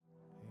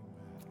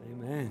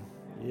Amen.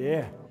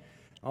 Yeah.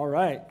 All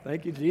right.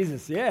 Thank you,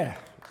 Jesus. Yeah.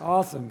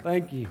 Awesome.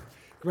 Thank you.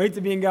 Great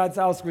to be in God's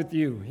house with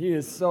you. He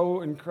is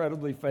so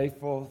incredibly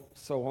faithful,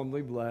 so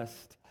humbly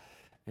blessed.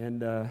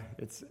 And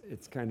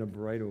it's kind of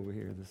bright over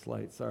here, this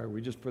light. Sorry,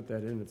 we just put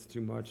that in. It's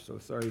too much. So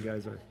sorry you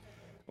guys are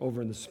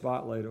over in the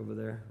spotlight over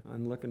there.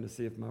 I'm looking to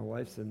see if my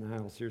wife's in the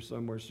house here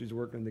somewhere. She's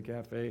working in the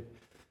cafe.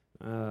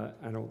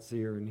 I don't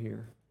see her in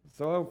here.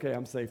 So, okay,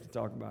 I'm safe to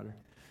talk about her.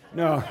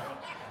 No.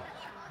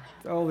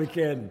 Totally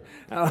kidding.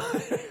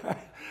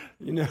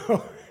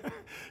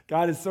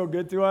 God is so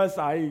good to us.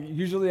 I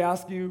usually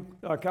ask you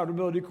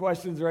accountability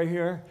questions right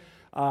here.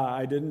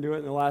 I didn't do it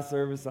in the last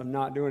service. I'm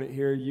not doing it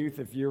here. Youth,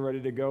 if you're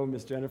ready to go,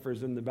 Miss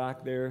Jennifer's in the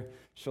back there.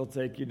 She'll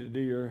take you to do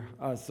your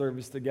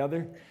service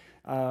together.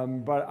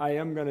 But I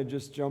am going to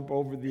just jump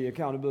over the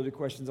accountability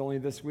questions only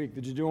this week.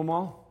 Did you do them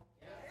all?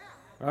 Yeah.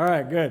 All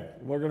right, good.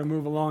 We're going to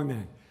move along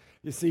then.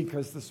 You see,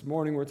 because this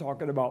morning we're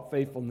talking about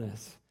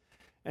faithfulness.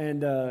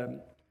 And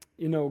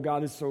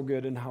God is so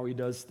good in how he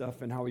does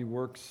stuff and how he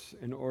works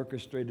and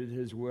orchestrated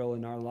his will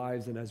in our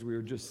lives. And as we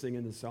were just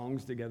singing the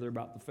songs together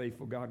about the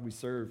faithful God we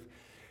serve,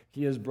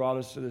 he has brought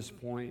us to this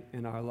point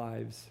in our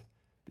lives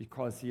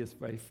because he is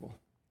faithful.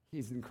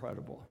 He's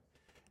incredible.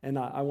 And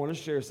I want to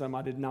share some.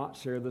 I did not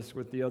share this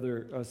with the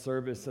other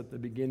service at the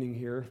beginning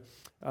here.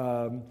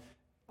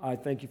 I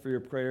thank you for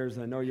your prayers.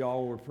 I know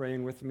y'all were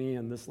praying with me,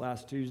 and this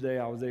last Tuesday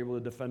I was able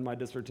to defend my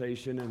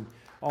dissertation, and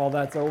all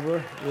that's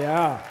over.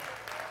 Yeah.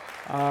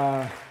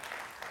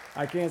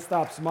 I can't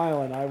stop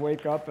smiling. I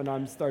wake up and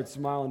I start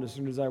smiling as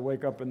soon as I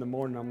wake up in the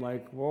morning. I'm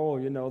like, whoa,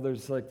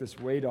 there's like this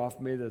weight off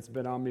me that's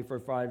been on me for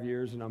 5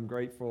 years, and I'm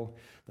grateful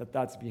that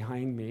that's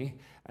behind me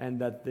and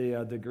that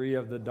the degree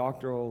of the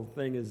doctoral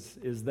thing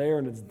is there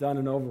and it's done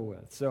and over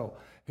with. So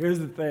here's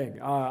the thing.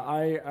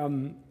 I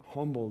am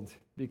humbled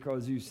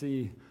because you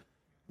see,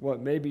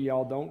 what maybe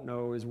y'all don't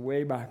know is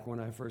way back when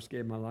I first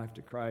gave my life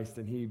to Christ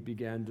and he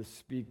began to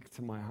speak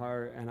to my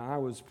heart. And I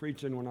was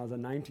preaching when I was a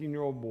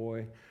 19-year-old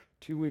boy,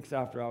 2 weeks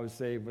after I was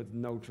saved with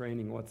no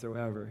training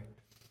whatsoever.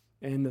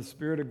 And the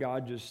Spirit of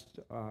God just,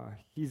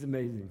 he's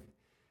amazing.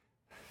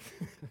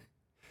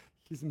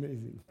 He's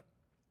amazing.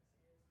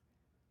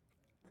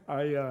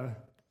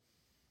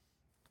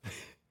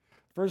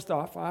 First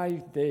off,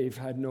 Dave,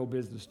 had no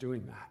business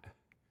doing that.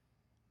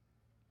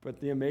 But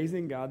the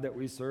amazing God that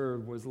we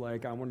serve was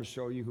like, I want to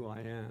show you who I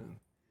am.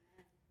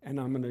 And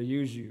I'm going to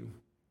use you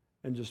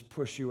and just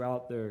push you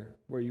out there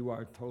where you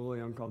are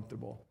totally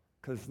uncomfortable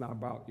because it's not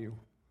about you.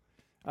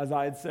 As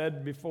I had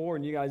said before,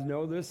 and you guys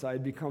know this, I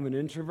had become an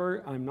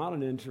introvert. I'm not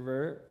an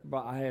introvert,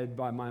 but I had,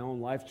 by my own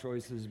life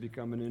choices,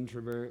 become an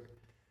introvert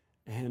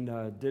and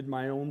did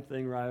my own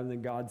thing rather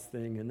than God's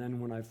thing. And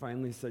then when I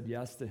finally said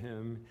yes to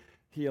him,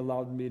 he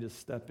allowed me to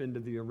step into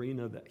the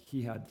arena that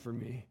he had for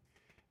me.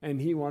 And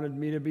he wanted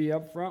me to be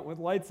up front with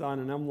lights on.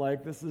 And I'm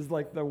like, this is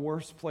like the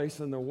worst place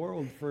in the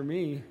world for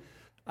me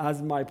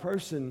as my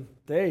person,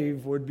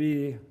 Dave, would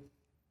be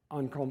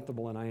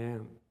uncomfortable, and I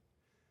am.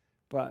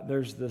 But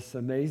there's this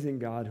amazing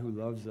God who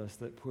loves us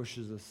that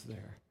pushes us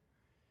there.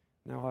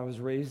 Now, I was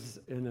raised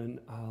in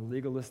a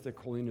legalistic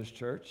holiness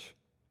church.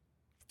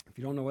 If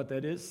you don't know what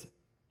that is,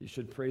 you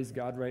should praise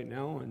God right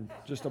now and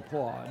just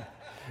applaud.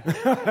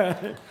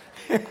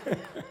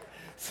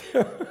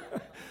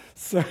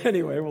 So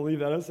anyway, we'll leave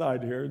that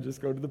aside here and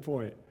just go to the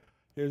point.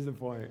 Here's the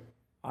point.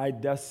 I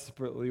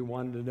desperately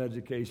wanted an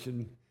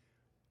education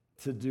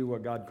to do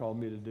what God called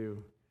me to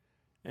do.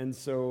 And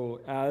so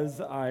as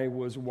I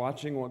was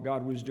watching what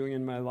God was doing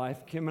in my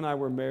life, Kim and I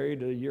were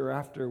married a year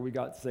after we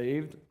got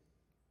saved.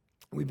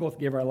 We both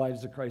gave our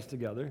lives to Christ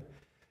together.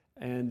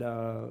 And,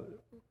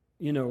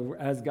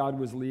 as God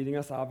was leading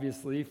us,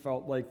 obviously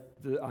felt like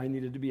I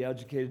needed to be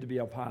educated to be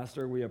a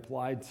pastor. We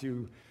applied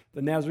to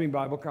the Nazarene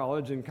Bible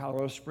College in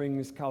Colorado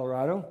Springs,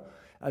 Colorado.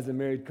 As a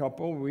married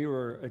couple, we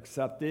were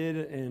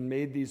accepted and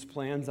made these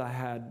plans.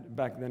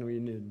 Back then we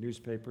needed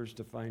newspapers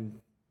to find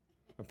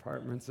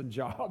apartments and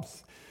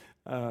jobs.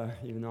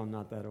 Even though I'm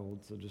not that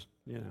old, so just,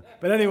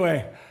 But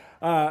anyway,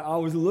 I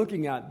was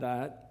looking at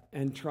that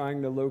and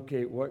trying to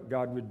locate what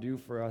God would do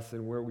for us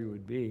and where we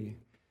would be.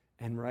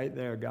 And right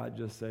there, God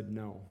just said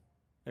no.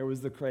 It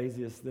was the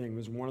craziest thing. It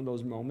was one of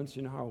those moments,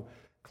 how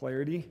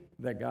clarity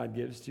that God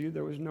gives to you,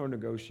 there was no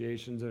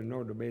negotiations or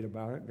no debate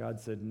about it. God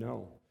said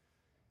no.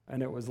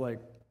 And it was like,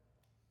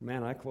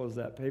 man, I closed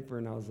that paper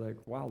and I was like,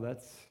 wow,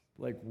 that's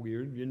like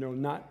weird.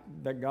 Not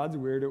that God's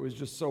weird. It was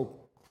just so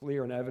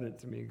clear and evident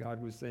to me.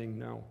 God was saying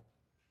no.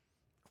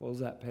 Close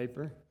that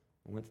paper.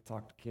 I went to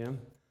talk to Kim.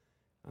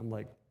 I'm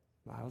like,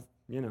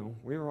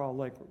 we were all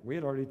like, we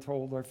had already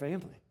told our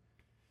family.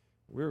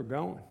 We were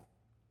going.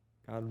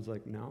 God was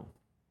like, no.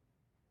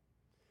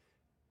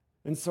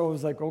 And so I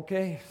was like,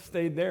 okay,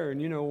 stayed there.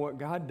 And you know what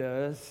God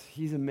does?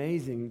 He's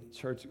amazing,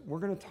 church. We're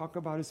going to talk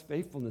about his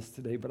faithfulness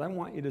today, but I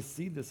want you to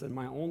see this in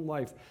my own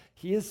life.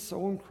 He is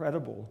so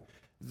incredible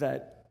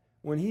that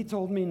when he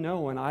told me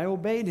no and I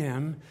obeyed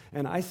him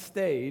and I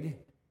stayed,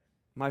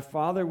 my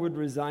father would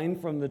resign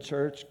from the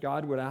church.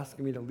 God would ask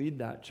me to lead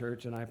that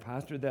church, and I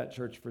pastored that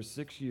church for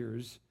 6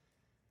 years.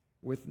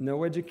 with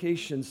no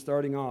education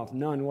starting off,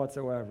 none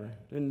whatsoever.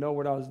 Didn't know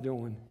what I was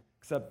doing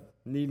except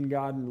needing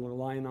God and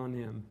relying on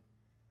Him.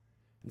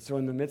 And so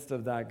in the midst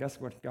of that, guess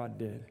what God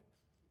did?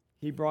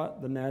 He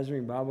brought the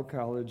Nazarene Bible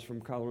College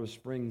from Colorado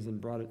Springs and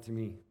brought it to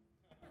me.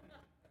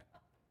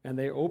 And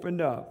they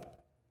opened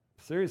up,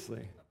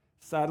 seriously,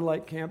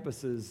 satellite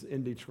campuses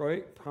in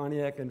Detroit,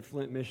 Pontiac, and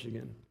Flint,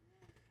 Michigan.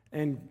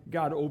 And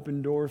God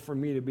opened doors for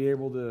me to be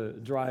able to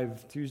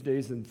drive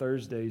Tuesdays and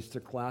Thursdays to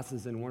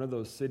classes in one of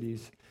those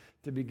cities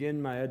to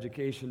begin my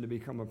education to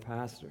become a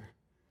pastor.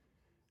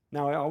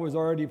 Now, I was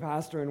already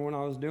pastoring when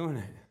I was doing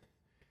it.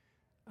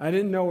 I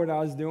didn't know what I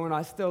was doing.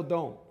 I still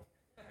don't.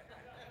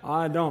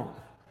 I don't.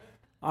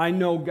 I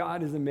know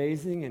God is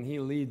amazing and He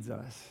leads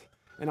us.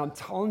 And I'm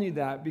telling you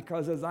that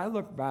because as I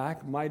look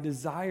back, my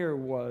desire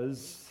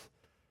was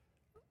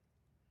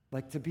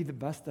like to be the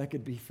best I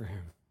could be for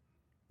Him.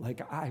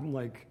 I'm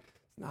like,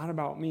 it's not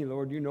about me,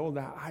 Lord. You know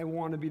that. I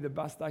want to be the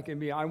best I can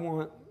be. I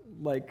want,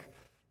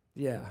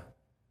 yeah.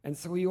 And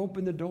so He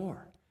opened the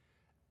door.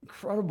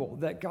 Incredible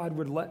that God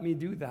would let me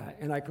do that.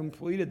 And I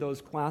completed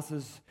those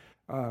classes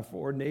for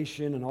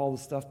ordination and all the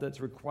stuff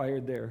that's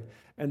required there.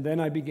 And then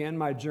I began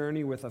my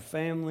journey with a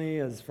family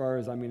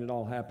it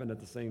all happened at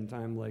the same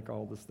time, like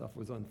all the stuff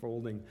was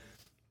unfolding.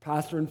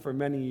 Pastoring for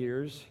many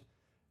years.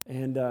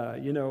 And,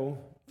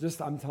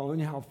 I'm telling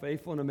you how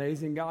faithful and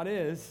amazing God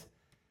is.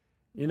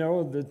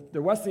 The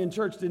Wesleyan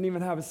Church didn't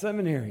even have a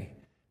seminary.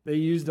 They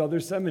used other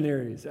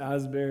seminaries,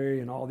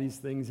 Asbury and all these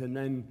things. And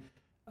then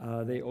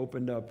they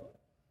opened up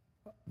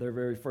their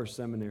very first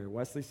seminary,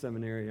 Wesley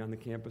Seminary, on the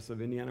campus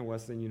of Indiana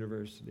Wesleyan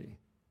University.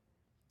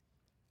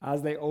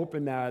 As they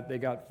opened that, they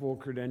got full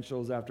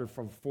credentials after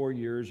from 4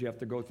 years. You have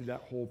to go through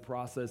that whole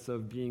process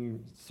of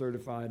being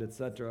certified,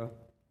 etc.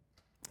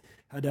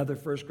 Had to have their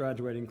first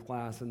graduating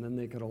class, and then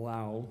they could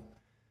allow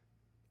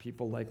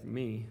people like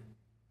me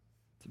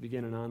to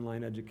begin an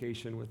online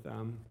education with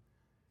them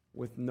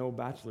with no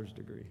bachelor's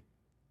degree.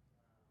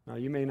 Now,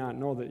 you may not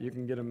know that you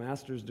can get a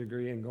master's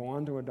degree and go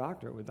on to a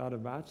doctorate without a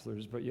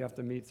bachelor's, but you have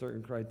to meet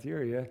certain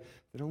criteria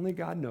that only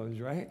God knows,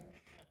 right?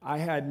 I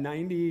had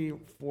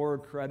 94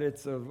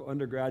 credits of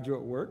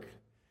undergraduate work.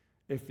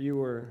 If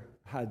you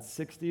had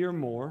 60 or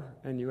more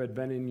and you had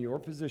been in your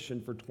position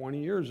for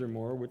 20 years or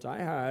more, which I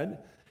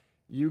had,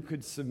 you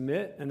could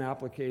submit an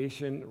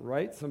application,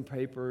 write some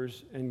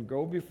papers, and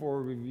go before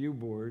a review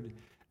board,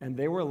 and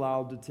they were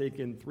allowed to take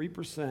in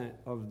 3%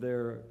 of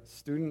their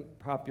student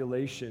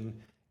population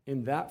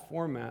in that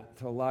format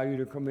to allow you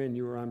to come in.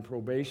 You were on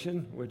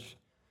probation, which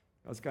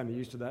I was kind of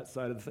used to that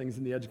side of things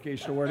in the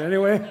educational world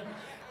anyway.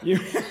 You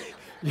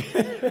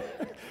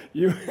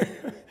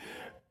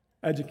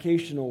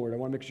educational word. I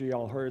want to make sure you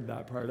all heard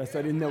that part. I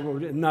said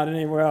not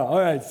anywhere else. All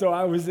right, so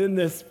I was in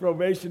this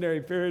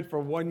probationary period for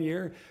 1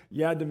 year.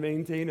 You had to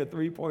maintain a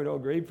 3.0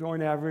 grade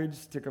point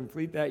average to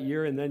complete that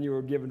year, and then you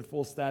were given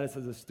full status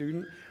as a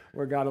student,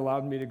 where God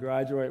allowed me to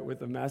graduate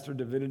with a Master of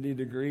Divinity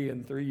degree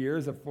in 3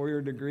 years, a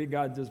 4-year degree.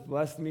 God just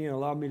blessed me and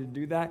allowed me to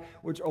do that,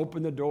 which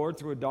opened the door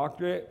to a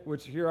doctorate,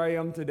 which here I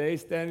am today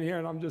standing here,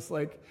 and I'm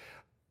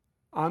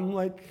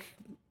like,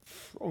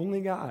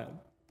 only God.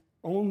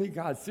 Only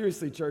God.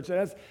 Seriously, church.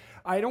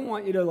 I don't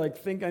want you to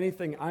think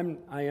anything.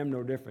 I am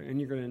no different, and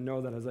you're going to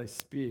know that as I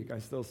speak. I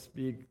still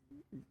speak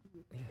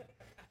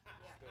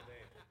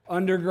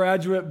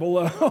undergraduate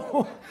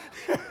below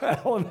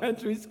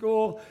elementary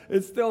school.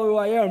 It's still who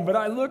I am. But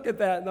I look at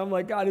that and I'm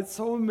like, God, it's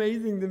so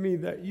amazing to me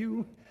that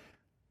you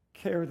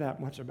care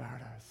that much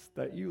about us,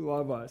 that you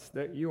love us,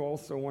 that you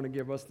also want to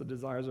give us the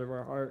desires of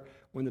our heart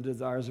when the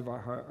desires of our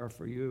heart are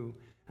for you.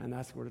 And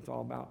that's what it's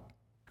all about.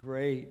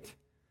 Great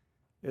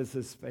is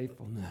His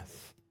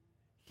faithfulness.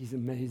 He's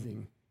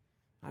amazing.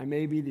 I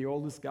may be the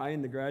oldest guy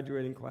in the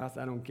graduating class.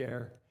 I don't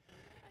care.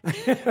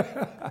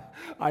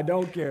 I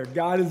don't care.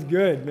 God is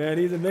good, man.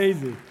 He's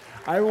amazing.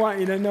 I want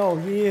you to know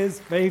He is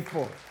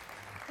faithful.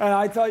 And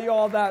I tell you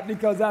all that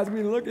because as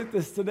we look at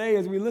this today,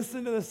 as we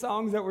listen to the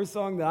songs that were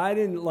sung, that I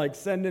didn't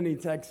send any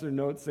texts or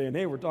notes saying,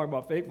 hey, we're talking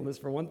about faithfulness.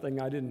 For one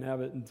thing, I didn't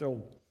have it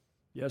until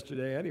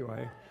yesterday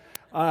anyway.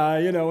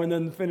 And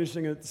then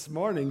finishing it this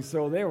morning.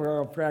 So they were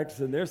all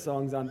practicing their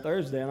songs on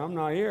Thursday, and I'm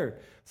not here.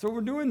 So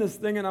we're doing this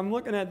thing, and I'm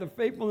looking at the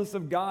faithfulness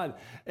of God.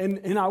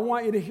 And I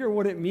want you to hear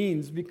what it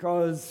means,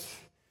 because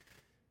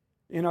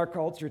in our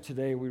culture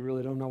today, we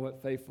really don't know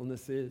what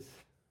faithfulness is.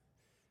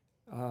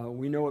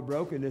 We know what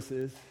brokenness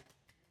is.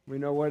 We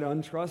know what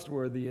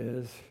untrustworthy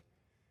is.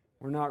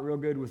 We're not real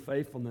good with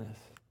faithfulness.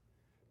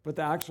 But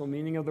the actual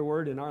meaning of the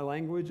word in our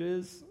language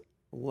is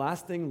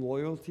lasting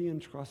loyalty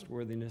and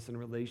trustworthiness in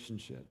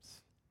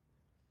relationships.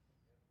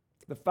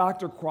 The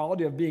fact or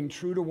quality of being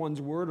true to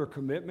one's word or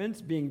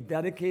commitments, being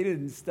dedicated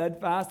and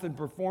steadfast in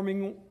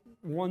performing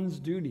one's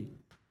duty.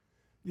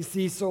 You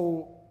see,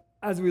 so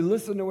as we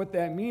listen to what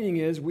that meaning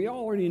is, we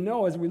already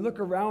know as we look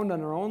around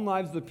on our own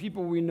lives, the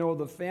people we know,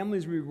 the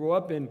families we grew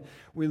up in,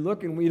 we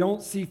look and we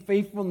don't see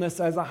faithfulness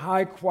as a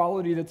high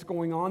quality that's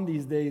going on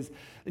these days.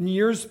 In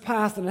years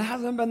past, and it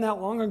hasn't been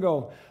that long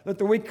ago, that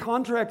the way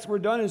contracts were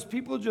done is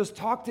people just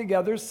talked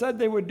together, said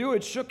they would do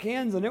it, shook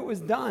hands, and it was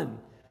done.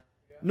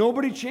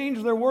 Nobody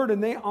changed their word,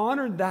 and they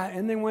honored that,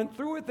 and they went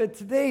through with it.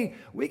 Today,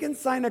 we can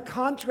sign a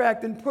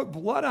contract and put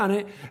blood on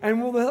it,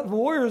 and we'll have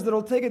lawyers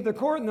that'll take it to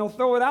court, and they'll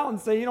throw it out and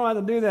say, you don't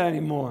have to do that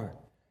anymore.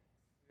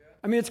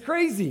 I mean, it's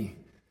crazy.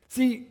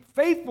 See,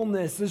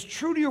 faithfulness is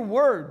true to your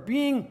word,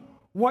 being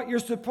what you're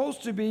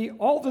supposed to be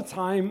all the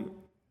time,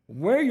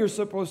 where you're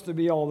supposed to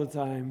be all the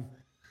time,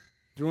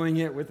 doing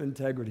it with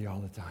integrity all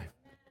the time.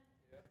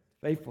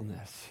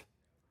 Faithfulness.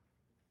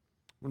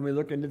 When we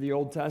look into the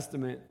Old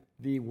Testament,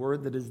 the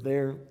word that is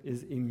there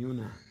is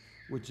imuna,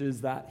 which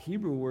is that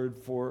Hebrew word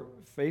for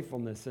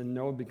faithfulness. And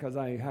no, because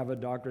I have a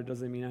doctorate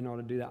doesn't mean I know how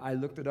to do that. I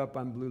looked it up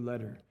on Blue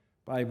Letter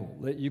Bible.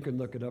 You can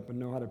look it up and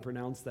know how to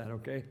pronounce that,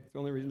 okay? It's the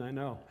only reason I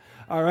know.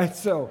 All right,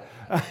 so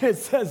it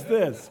says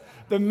this.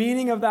 The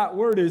meaning of that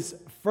word is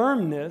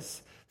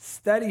firmness,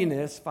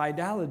 steadiness,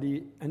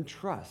 fidelity, and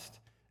trust.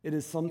 It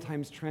is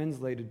sometimes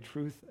translated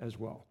truth as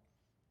well.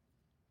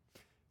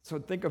 So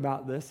think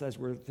about this as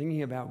we're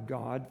thinking about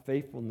God,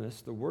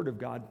 faithfulness, the word of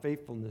God,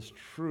 faithfulness,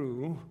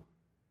 true.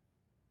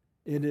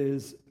 It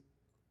is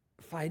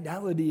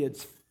fidelity,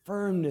 it's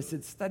firmness,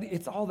 it's steady,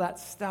 it's all that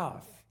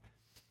stuff.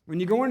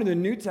 When you go into the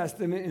New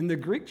Testament, in the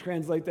Greek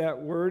translate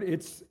that word,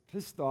 it's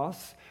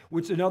pistos,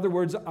 which in other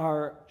words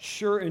are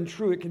sure and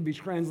true. It can be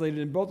translated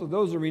in both of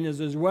those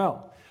arenas as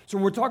well. So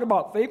when we're talking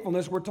about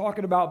faithfulness, we're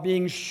talking about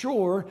being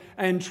sure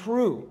and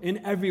true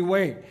in every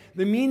way.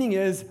 The meaning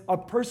is a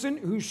person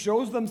who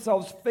shows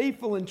themselves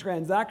faithful in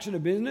transaction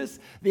of business,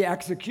 the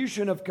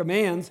execution of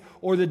commands,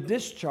 or the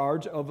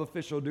discharge of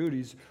official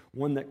duties,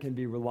 one that can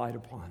be relied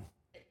upon.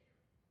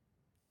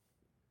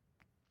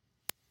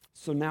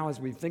 So now as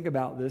we think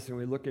about this and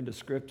we look into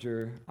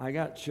Scripture, I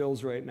got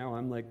chills right now.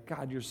 I'm like,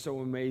 God, you're so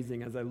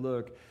amazing as I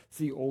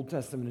see Old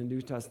Testament and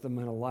New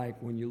Testament alike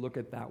when you look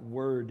at that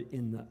word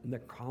in the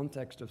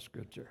context of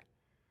Scripture.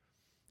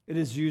 It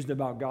is used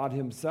about God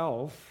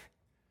himself,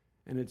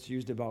 and it's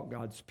used about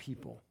God's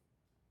people.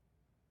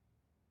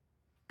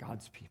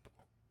 God's people.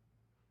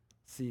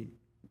 See,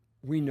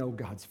 we know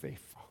God's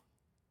faithful.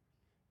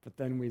 But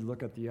then we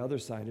look at the other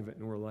side of it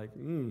and we're like,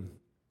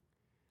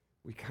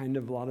 we kind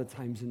of a lot of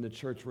times in the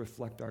church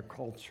reflect our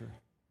culture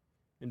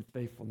in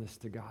faithfulness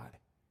to God.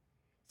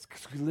 It's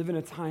because we live in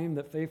a time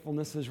that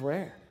faithfulness is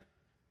rare.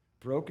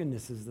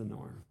 Brokenness is the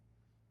norm.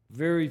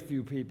 Very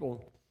few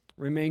people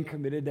remain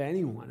committed to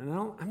anyone. And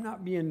I'm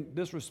not being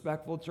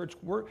disrespectful, church.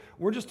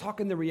 We're just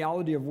talking the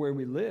reality of where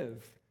we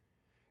live.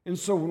 And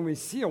so when we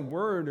see a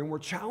word and we're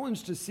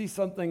challenged to see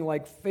something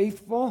like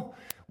faithful,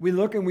 we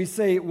look and we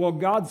say, well,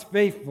 God's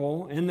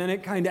faithful, and then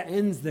it kind of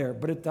ends there,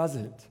 but it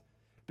doesn't.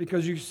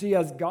 Because you see,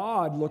 as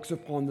God looks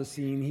upon the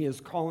scene, he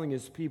is calling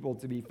his people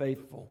to be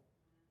faithful.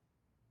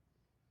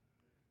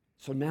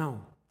 So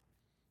now,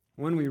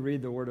 when we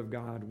read the Word of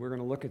God, we're going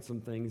to look at some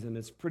things, and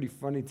it's pretty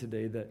funny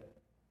today that,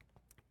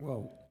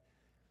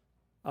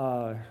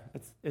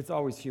 it's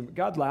always humor.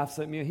 God laughs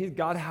at me.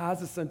 God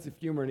has a sense of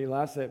humor, and he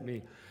laughs at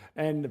me.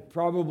 And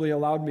probably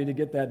allowed me to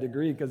get that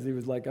degree because he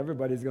was like,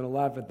 everybody's going to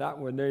laugh at that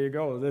one. There you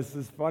go. This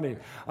is funny.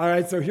 All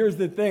right, so here's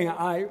the thing.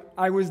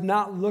 I was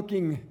not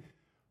looking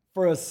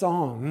for a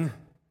song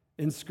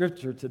in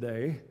Scripture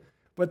today,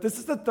 but this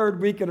is the third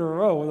week in a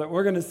row that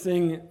we're going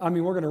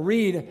to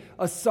read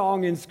a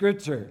song in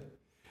Scripture.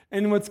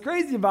 And what's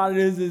crazy about it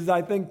is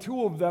I think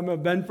two of them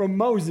have been from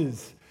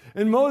Moses.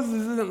 And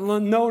Moses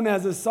isn't known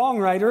as a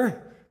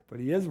songwriter, but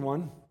he is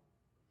one.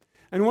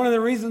 And one of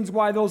the reasons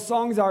why those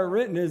songs are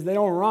written is they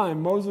don't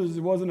rhyme. Moses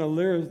wasn't a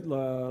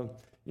lyricist?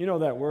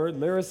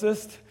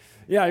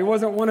 Yeah, he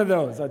wasn't one of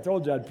those. I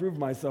told you I'd prove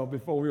myself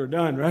before we were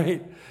done,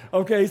 right?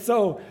 Okay,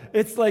 so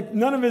it's like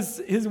none of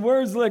his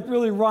words like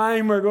really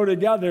rhyme or go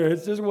together.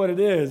 It's just what it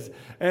is.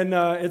 And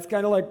it's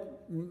kind of like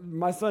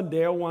my son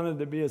Dale wanted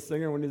to be a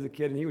singer when he was a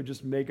kid, and he would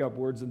just make up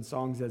words and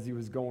songs as he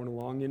was going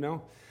along, you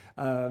know?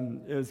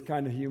 It was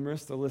kind of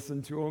humorous to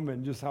listen to him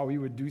and just how he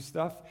would do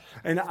stuff.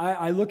 And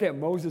I look at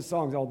Moses'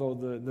 songs,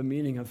 although the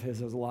meaning of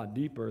his is a lot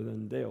deeper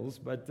than Dale's,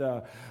 but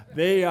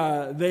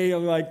they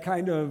like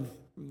kind of,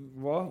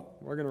 well,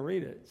 we're going to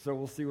read it, so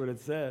we'll see what it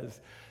says.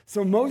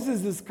 So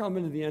Moses is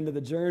coming to the end of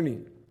the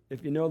journey.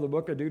 If you know the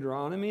book of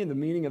Deuteronomy, the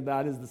meaning of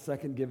that is the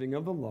second giving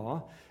of the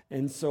law.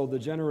 And so the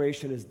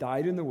generation has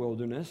died in the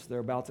wilderness. They're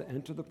about to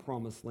enter the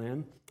promised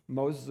land.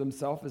 Moses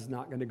himself is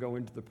not going to go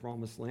into the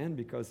promised land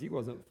because he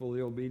wasn't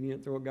fully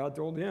obedient to what God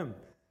told him.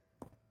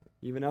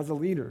 Even as a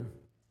leader,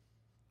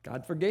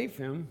 God forgave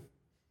him,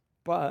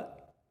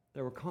 but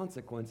there were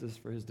consequences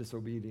for his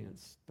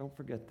disobedience. Don't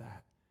forget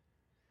that.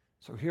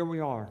 So here we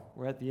are.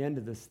 We're at the end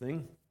of this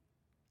thing.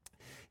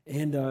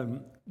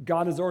 And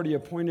God has already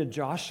appointed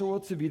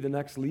Joshua to be the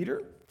next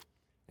leader.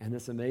 And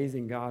this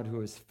amazing God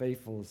who is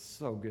faithful is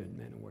so good,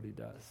 man, at what he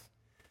does.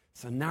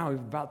 So now we're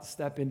about to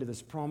step into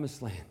this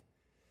promised land.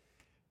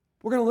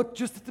 We're going to look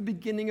just at the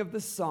beginning of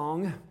this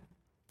song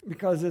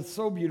because it's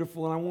so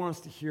beautiful, and I want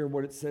us to hear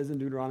what it says in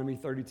Deuteronomy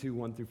 32,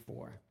 1 through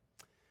 4.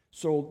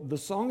 So the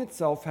song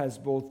itself has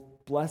both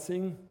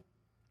blessing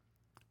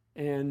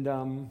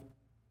and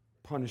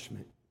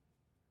punishment.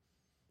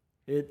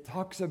 It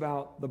talks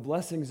about the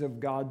blessings of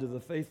God to the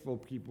faithful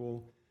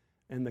people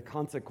and the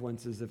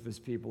consequences if his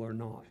people are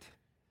not.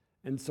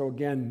 And so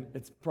again,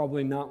 it's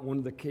probably not one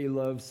of the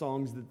K-Love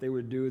songs that they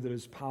would do that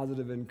is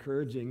positive and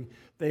encouraging.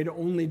 They'd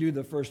only do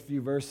the first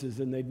few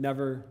verses and they'd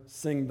never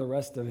sing the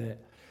rest of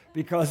it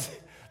because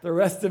the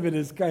rest of it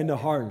is kind of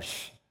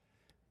harsh.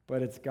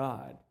 But it's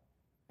God,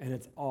 and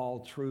it's all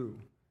true.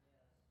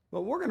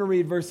 But we're going to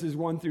read verses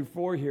 1 through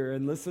 4 here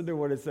and listen to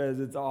what it says.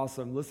 It's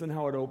awesome. Listen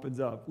how it opens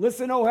up.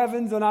 Listen, O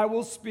heavens, and I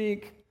will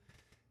speak.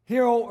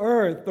 Hear, O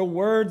earth, the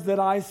words that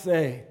I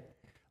say.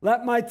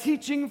 Let my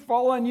teaching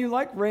fall on you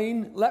like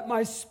rain. Let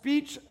my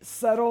speech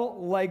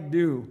settle like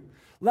dew.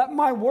 Let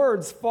my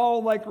words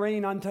fall like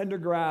rain on tender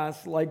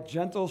grass, like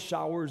gentle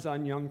showers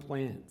on young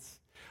plants.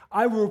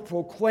 I will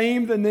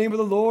proclaim the name of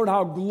the Lord.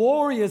 How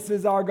glorious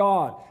is our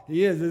God.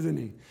 He is, isn't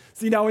he?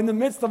 See, now in the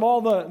midst of all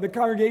the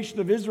congregation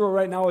of Israel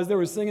right now, as they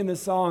were singing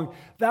this song,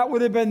 that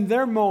would have been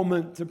their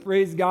moment to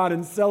praise God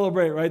and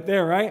celebrate right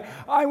there, right?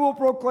 I will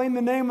proclaim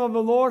the name of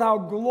the Lord. How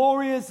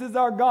glorious is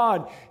our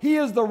God. He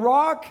is the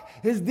rock.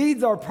 His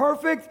deeds are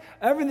perfect.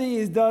 Everything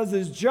he does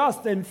is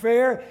just and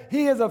fair.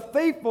 He is a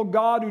faithful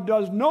God who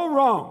does no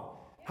wrong.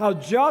 How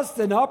just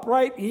and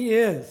upright he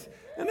is.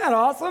 Isn't that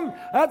awesome?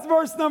 That's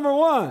verse number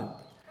 1.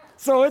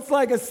 So it's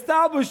like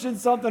establishing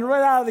something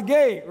right out of the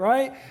gate,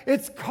 right?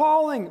 It's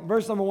calling,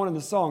 verse number 1 in the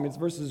song, it's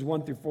verses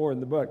 1 through 4 in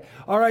the book.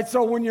 All right,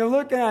 so when you're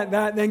looking at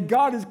that, then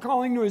God is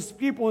calling to his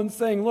people and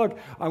saying, look,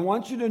 I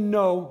want you to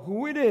know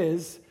who it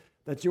is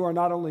that you are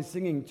not only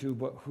singing to,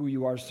 but who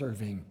you are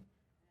serving.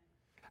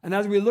 And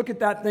as we look at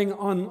that thing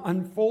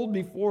unfold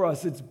before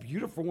us, it's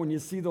beautiful when you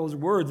see those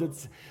words.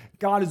 It's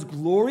God is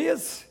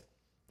glorious.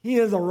 He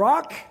is a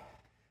rock.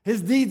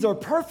 His deeds are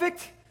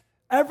perfect.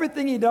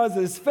 Everything he does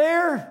is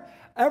fair.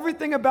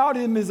 Everything about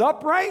him is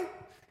upright.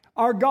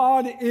 Our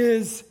God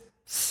is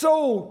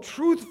so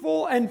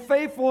truthful and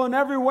faithful in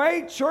every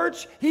way.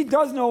 Church, he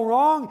does no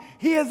wrong.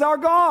 He is our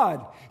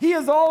God. He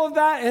is all of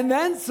that and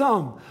then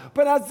some.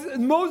 But as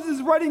Moses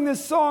is writing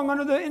this song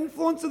under the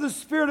influence of the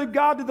Spirit of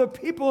God to the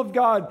people of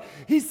God,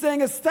 he's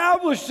saying,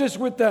 establish this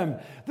with them.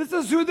 This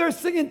is who they're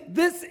singing.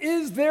 This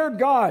is their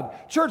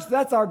God. Church,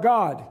 that's our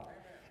God.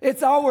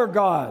 It's our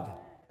God.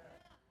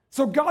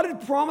 So God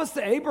had promised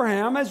to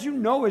Abraham, as you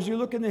know, as you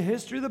look in the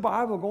history of the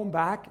Bible, going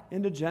back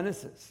into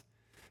Genesis.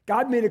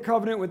 God made a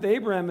covenant with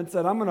Abraham and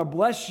said, I'm going to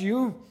bless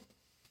you.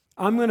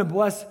 I'm going to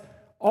bless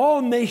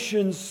all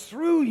nations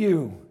through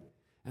you.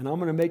 And I'm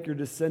going to make your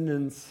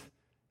descendants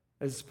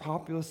as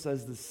populous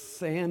as the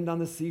sand on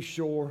the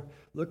seashore.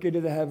 Look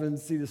into the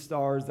heavens, see the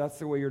stars. That's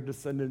the way your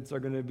descendants are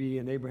going to be.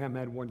 And Abraham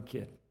had one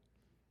kid.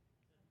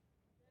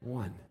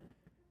 One.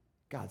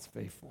 God's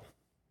faithful.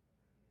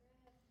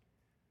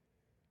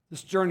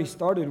 This journey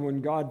started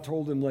when God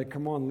told him, like,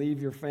 come on, leave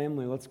your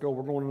family. Let's go.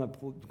 We're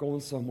going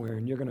somewhere,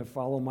 and you're going to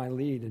follow my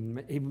lead. And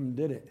Abram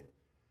did it.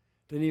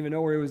 Didn't even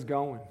know where he was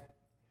going.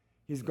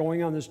 He's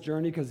going on this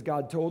journey because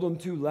God told him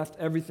to, left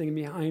everything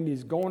behind.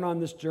 He's going on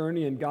this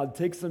journey, and God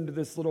takes him to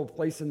this little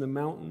place in the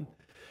mountain.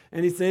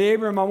 And he said,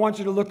 Abram, I want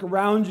you to look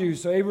around you.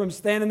 So Abram's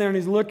standing there, and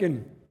he's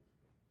looking.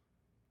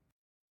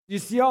 You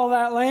see all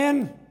that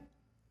land?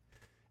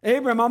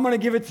 Abram, I'm going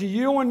to give it to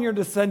you and your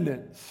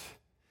descendants.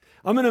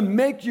 I'm going to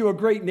make you a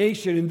great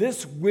nation, and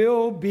this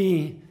will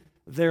be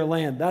their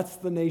land. That's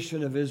the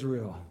nation of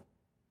Israel.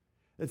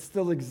 It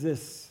still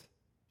exists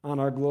on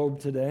our globe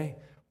today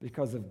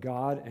because of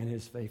God and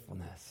his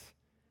faithfulness.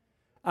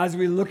 As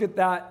we look at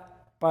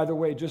that, by the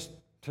way, just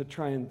to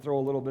try and throw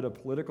a little bit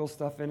of political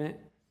stuff in it,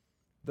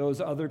 those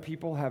other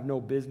people have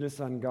no business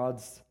on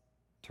God's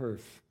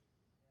turf.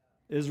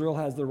 Israel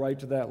has the right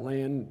to that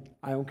land.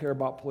 I don't care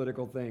about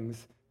political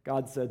things.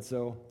 God said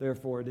so,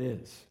 therefore it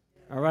is.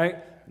 All right?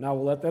 Now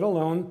we'll let that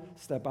alone,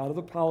 step out of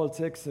the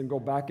politics and go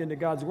back into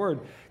God's word.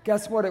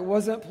 Guess what? It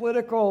wasn't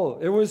political.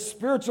 It was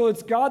spiritual.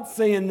 It's God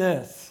saying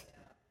this.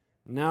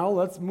 Now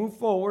let's move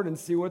forward and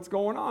see what's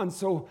going on.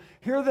 So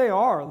here they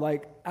are,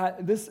 like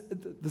at this,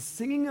 the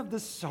singing of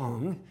this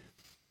song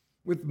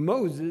with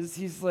Moses.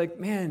 He's like,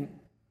 man,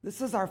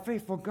 this is our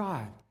faithful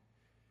God.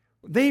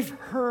 They've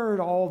heard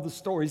all the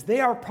stories. They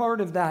are part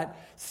of that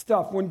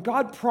stuff. When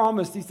God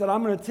promised, he said,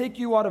 I'm going to take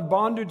you out of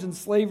bondage and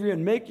slavery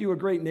and make you a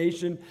great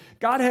nation.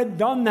 God had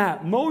done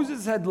that.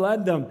 Moses had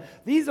led them.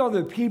 These are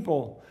the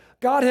people.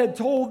 God had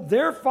told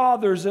their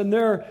fathers and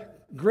their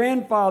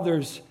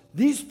grandfathers,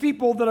 these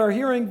people that are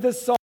hearing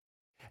this song,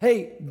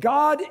 hey,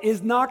 God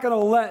is not going to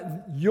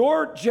let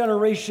your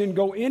generation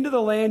go into the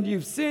land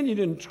you've sinned. You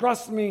didn't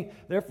trust me.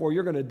 Therefore,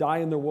 you're going to die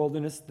in the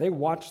wilderness. They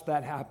watched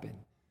that happen.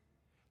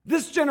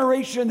 This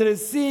generation that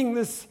is seeing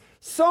this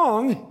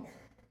song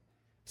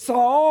saw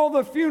all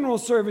the funeral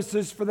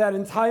services for that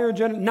entire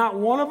generation. Not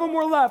one of them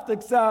were left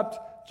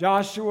except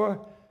Joshua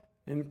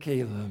and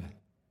Caleb,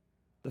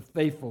 the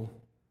faithful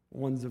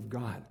ones of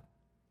God.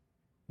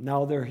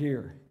 Now they're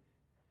here.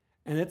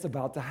 And it's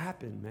about to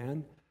happen,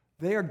 man.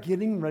 They are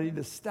getting ready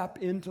to step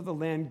into the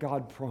land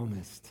God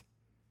promised.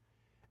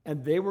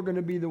 And they were going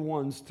to be the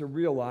ones to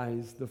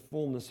realize the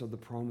fullness of the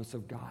promise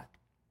of God.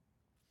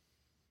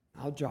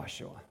 Now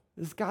Joshua.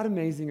 Is God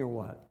amazing or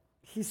what?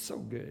 He's so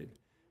good.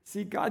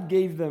 See, God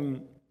gave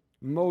them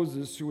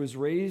Moses, who was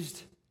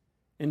raised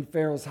in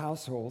Pharaoh's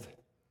household,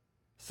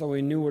 so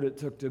he knew what it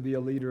took to be a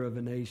leader of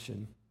a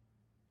nation.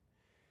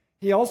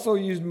 He also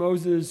used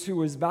Moses, who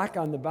was back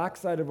on the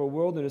backside of a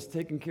wilderness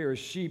taking care of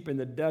sheep in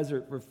the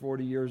desert for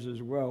 40 years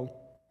as well,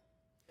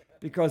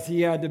 because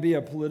he had to be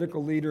a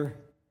political leader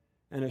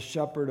and a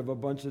shepherd of a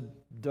bunch of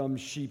dumb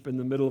sheep in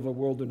the middle of a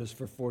wilderness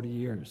for 40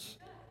 years.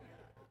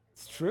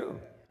 It's true.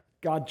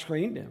 God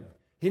trained him.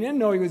 He didn't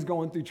know he was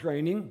going through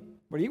training,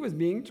 but he was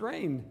being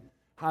trained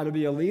how to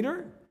be a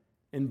leader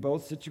in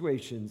both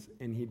situations,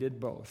 and he did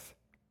both.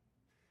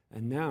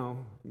 And now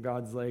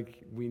God's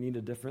like, we need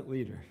a different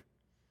leader.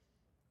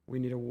 We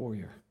need a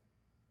warrior.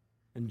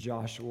 And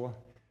Joshua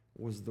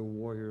was the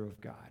warrior of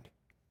God.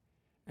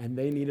 And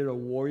they needed a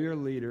warrior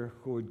leader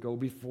who would go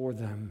before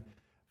them,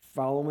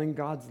 following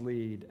God's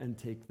lead and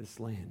take this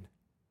land.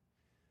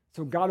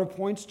 So God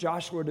appoints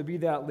Joshua to be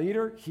that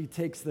leader. He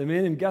takes them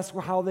in, and guess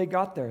how they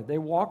got there? They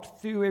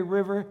walked through a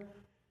river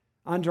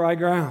on dry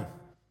ground.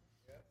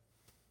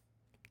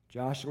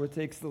 Joshua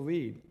takes the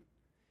lead.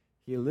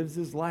 He lives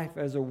his life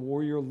as a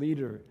warrior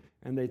leader,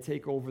 and they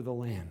take over the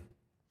land.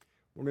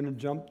 We're going to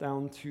jump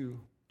down to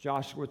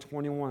Joshua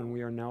 21.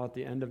 We are now at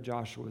the end of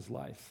Joshua's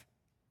life.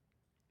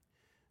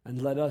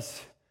 And let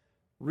us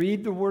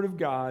read the word of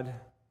God.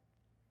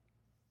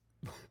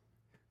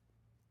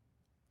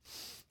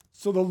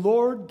 So the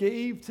Lord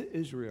gave to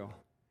Israel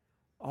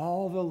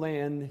all the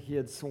land he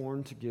had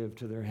sworn to give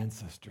to their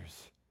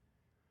ancestors.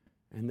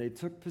 And they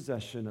took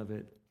possession of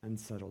it and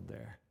settled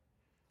there.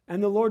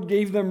 And the Lord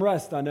gave them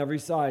rest on every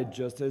side,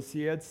 just as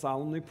he had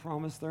solemnly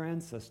promised their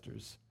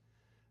ancestors.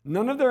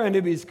 None of their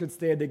enemies could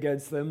stand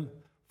against them,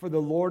 for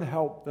the Lord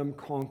helped them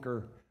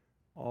conquer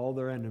all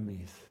their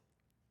enemies.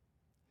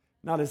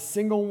 Not a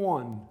single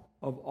one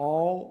of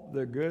all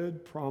the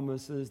good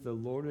promises the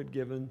Lord had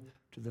given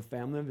to the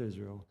family of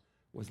Israel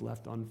was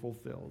left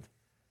unfulfilled.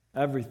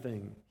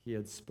 Everything he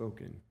had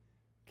spoken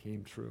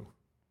came true.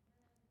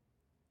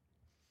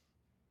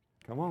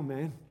 Come on,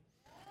 man.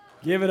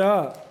 Give it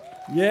up.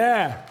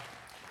 Yeah.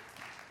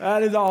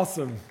 That is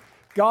awesome.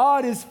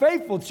 God is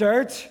faithful,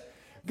 church.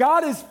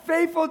 God is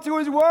faithful to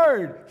his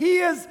word. He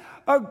is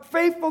a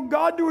faithful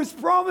God to his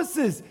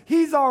promises.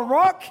 He's our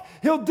rock.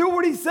 He'll do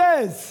what he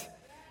says.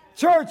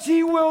 Church,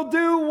 he will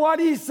do what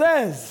he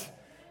says.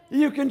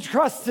 You can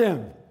trust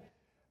him.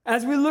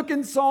 As we look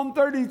in Psalm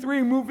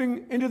 33,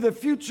 moving into the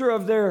future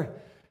of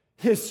their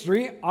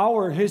history,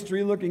 our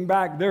history, looking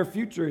back, their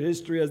future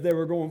history as they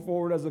were going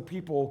forward as a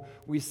people,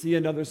 we see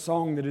another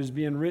song that is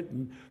being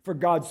written for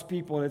God's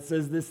people. And it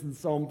says this in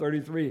Psalm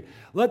 33,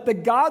 "Let the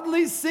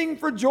godly sing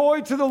for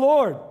joy to the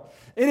Lord.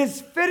 It is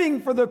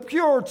fitting for the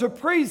pure to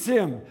praise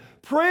him.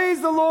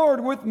 Praise the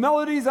Lord with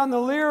melodies on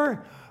the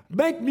lyre.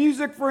 Make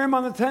music for him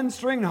on the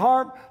 10-string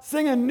harp.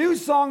 Sing a new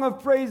song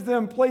of praise to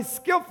him. Play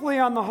skillfully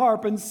on the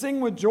harp and sing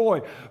with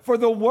joy. For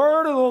the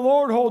word of the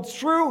Lord holds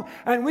true,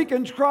 and we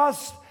can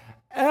trust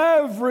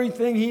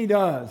everything he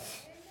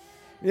does."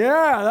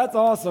 Yeah, that's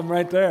awesome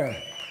right there.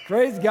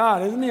 Praise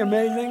God. Isn't he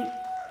amazing?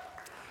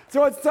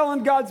 So it's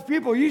telling God's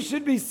people, you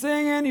should be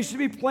singing, you should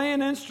be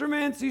playing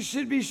instruments, you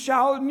should be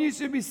shouting, you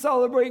should be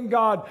celebrating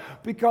God,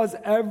 because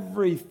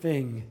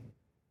everything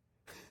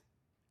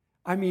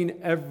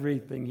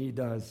he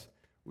does,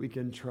 we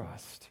can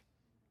trust.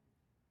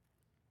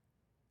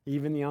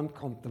 Even the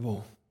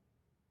uncomfortable,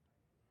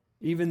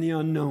 even the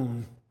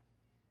unknown,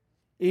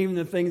 even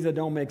the things that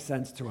don't make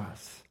sense to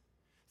us.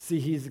 See,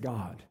 he's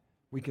God.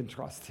 We can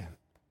trust him.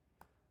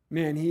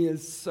 Man, he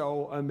is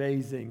so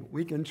amazing.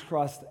 We can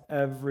trust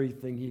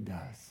everything he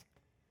does.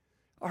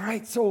 All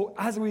right, so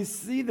as we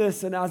see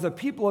this and as a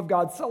people of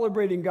God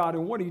celebrating God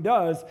and what he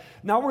does,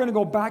 now we're going to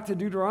go back to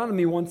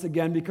Deuteronomy once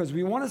again because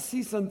we want to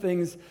see some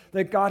things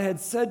that God had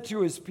said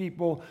to his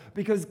people,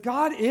 because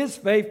God is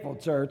faithful,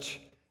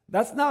 church.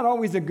 That's not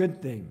always a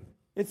good thing.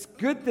 It's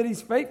good that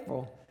he's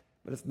faithful,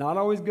 but it's not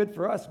always good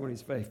for us when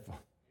he's faithful,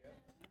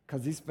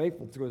 because he's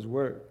faithful to his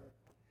word.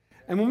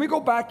 And when we go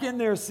back in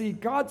there, see,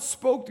 God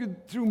spoke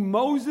through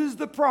Moses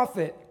the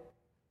prophet,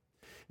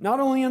 not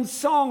only in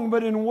song,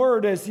 but in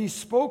word, as he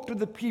spoke to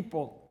the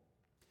people.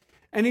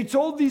 And he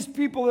told these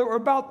people that were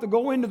about to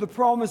go into the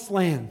promised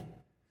land,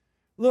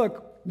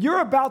 look, you're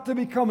about to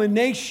become a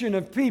nation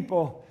of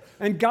people,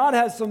 and God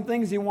has some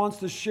things he wants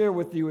to share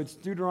with you. It's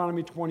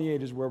Deuteronomy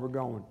 28 is where we're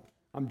going.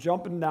 I'm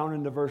jumping down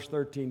into verse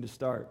 13 to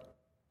start.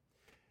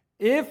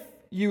 If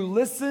you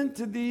listen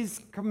to these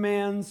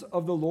commands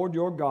of the Lord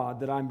your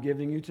God that I'm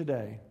giving you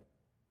today,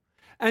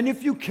 and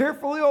if you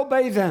carefully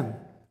obey them,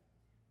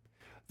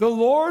 the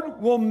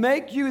Lord will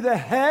make you the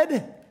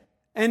head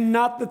and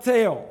not the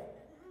tail.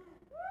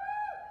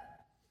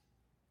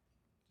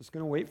 Just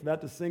going to wait for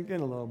that to sink in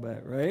a little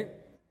bit, right?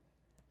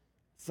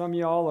 Some of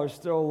y'all are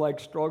still like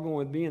struggling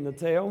with being the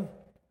tail.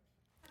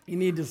 You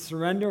need to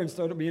surrender and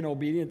start being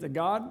obedient to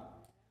God,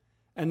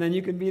 and then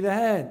you can be the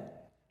head.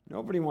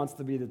 Nobody wants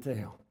to be the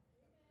tail.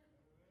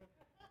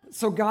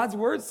 So God's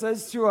word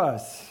says to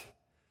us,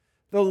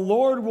 the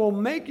Lord will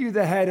make you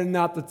the head and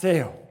not the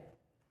tail.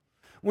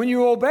 When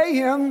you obey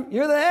him,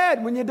 you're the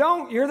head. When you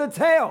don't, you're the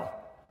tail.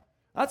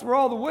 That's where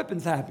all the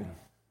whippings happen.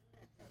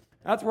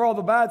 That's where all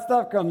the bad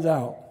stuff comes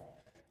out.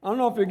 I don't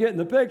know if you're getting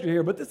the picture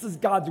here, but this is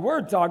God's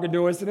word talking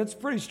to us, and it's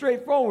pretty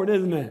straightforward,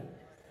 isn't it?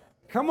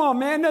 Come on,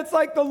 man. That's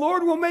like the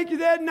Lord will make you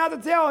the head and not the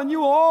tail, and you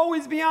will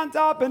always be on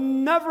top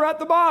and never at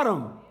the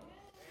bottom.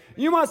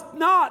 You must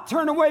not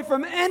turn away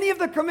from any of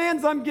the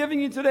commands I'm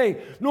giving you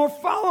today, nor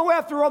follow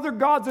after other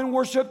gods and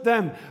worship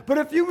them. But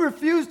if you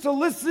refuse to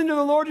listen to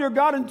the Lord your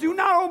God and do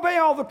not obey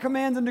all the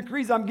commands and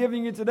decrees I'm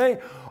giving you today,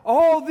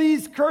 all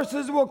these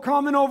curses will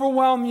come and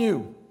overwhelm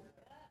you.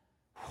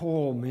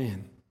 Oh,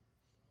 man.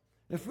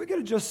 If we could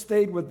have just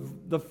stayed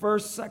with the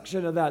first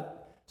section of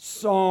that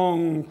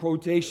song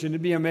quotation,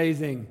 it'd be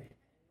amazing.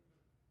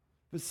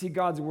 But see,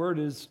 God's word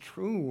is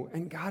true,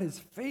 and God is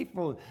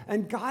faithful,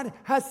 and God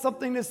has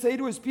something to say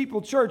to his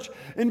people. Church,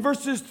 in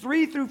verses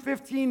 3 through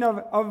 15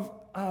 of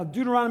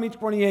Deuteronomy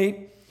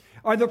 28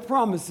 are the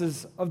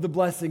promises of the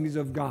blessings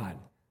of God.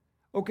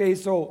 Okay,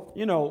 so,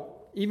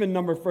 even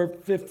number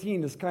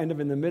 15 is kind of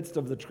in the midst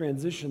of the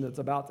transition that's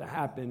about to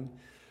happen.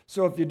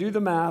 So if you do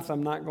the math,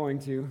 I'm not going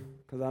to,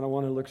 because I don't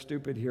want to look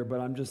stupid here, but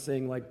I'm just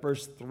saying like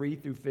verse 3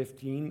 through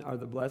 15 are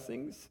the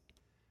blessings.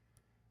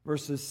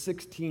 Verses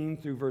 16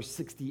 through verse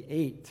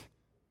 68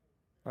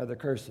 are the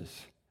curses.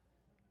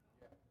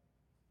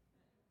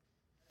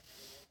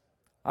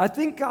 I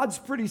think God's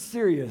pretty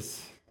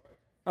serious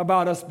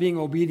about us being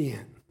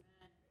obedient.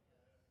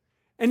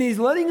 And he's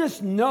letting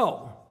us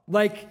know,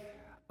 like,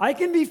 I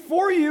can be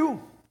for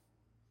you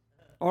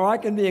or I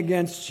can be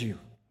against you.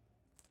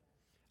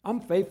 I'm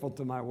faithful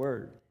to my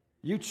word.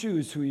 You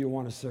choose who you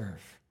want to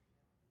serve.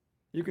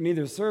 You can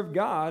either serve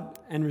God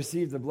and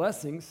receive the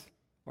blessings,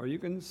 or you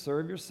can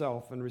serve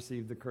yourself and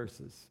receive the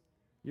curses.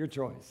 Your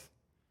choice.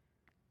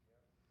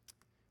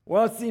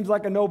 Well, it seems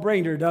like a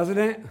no-brainer, doesn't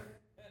it?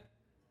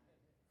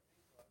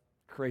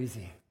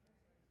 Crazy.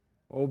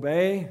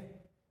 Obey,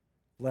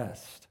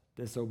 blessed.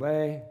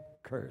 Disobey,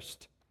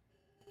 cursed.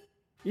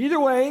 Either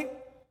way,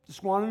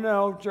 just want to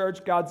know,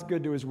 church, God's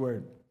good to his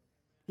word.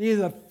 He is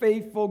a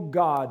faithful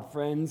God,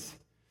 friends.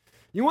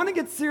 You want to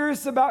get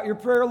serious about your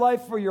prayer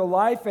life for your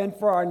life and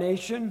for our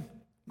nation?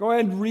 Go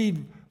ahead and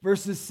read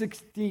verses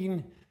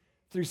 16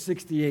 through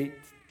 68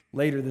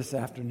 later this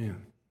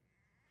afternoon.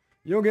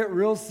 You'll get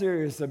real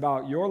serious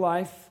about your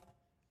life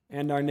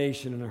and our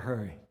nation in a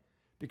hurry.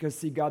 Because,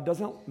 see, God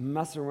doesn't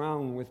mess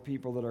around with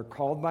people that are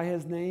called by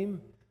his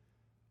name,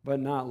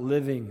 but not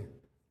living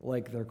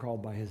like they're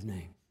called by his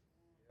name.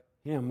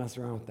 He doesn't mess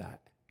around with that.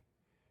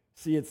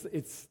 See,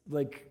 it's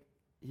like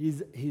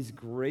he's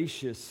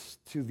gracious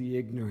to the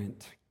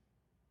ignorant,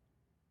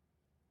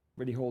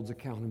 but he holds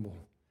accountable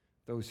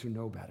those who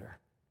know better.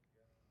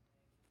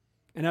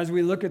 And as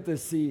we look at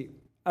this, see,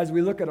 as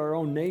we look at our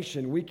own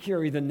nation, we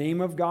carry the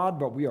name of God,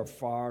 but we are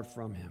far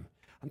from him.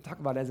 I'm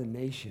talking about as a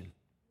nation.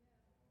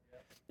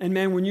 And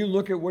man, when you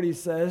look at what he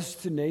says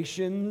to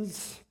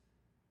nations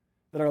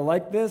that are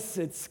like this,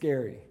 it's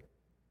scary.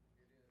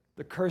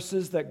 The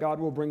curses that God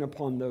will bring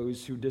upon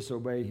those who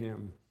disobey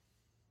him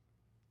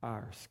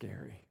are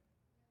scary.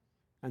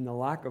 And the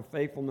lack of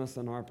faithfulness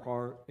on our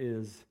part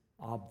is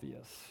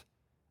obvious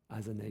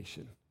as a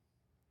nation.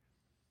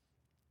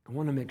 I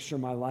want to make sure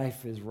my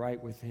life is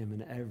right with him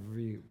in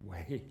every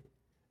way.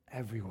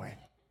 Every way.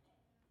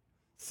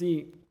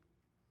 See,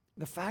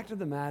 the fact of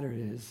the matter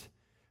is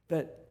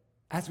that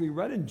as we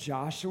read in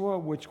Joshua,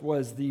 which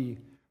was the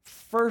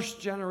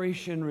first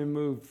generation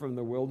removed from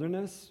the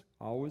wilderness,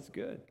 always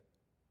good.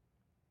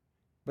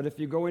 But if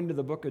you go into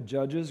the book of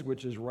Judges,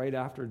 which is right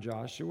after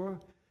Joshua,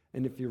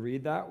 and if you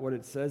read that, what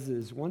it says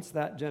is once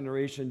that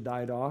generation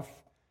died off,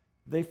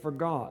 they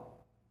forgot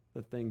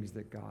the things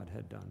that God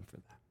had done for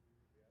them.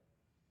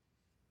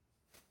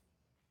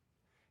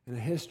 And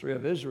the history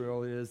of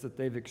Israel is that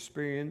they've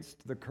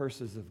experienced the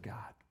curses of God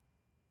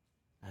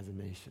as a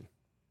nation.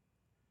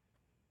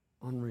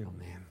 Unreal,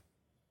 man.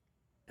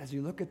 As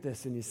you look at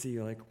this and you see,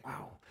 you're like,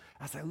 wow,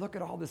 as I look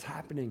at all this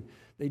happening,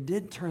 they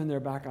did turn their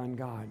back on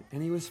God,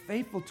 and he was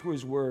faithful to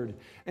his word.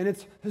 And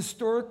it's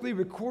historically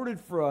recorded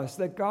for us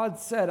that God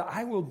said,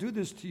 I will do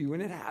this to you,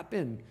 and it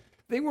happened.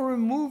 They were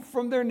removed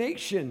from their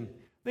nation.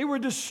 They were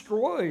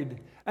destroyed,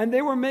 and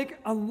they were made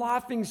a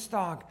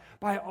laughingstock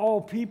by all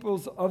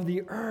peoples of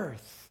the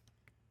earth.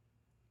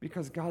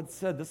 Because God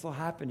said this will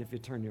happen if you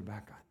turn your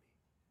back on me.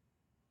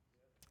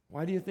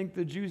 Why do you think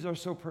the Jews are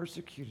so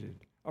persecuted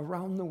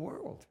around the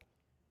world?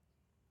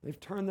 They've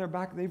turned their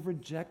back. They've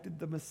rejected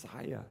the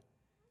Messiah.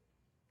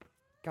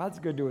 God's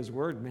good to his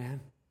word, man.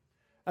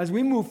 As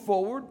we move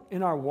forward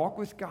in our walk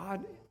with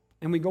God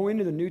and we go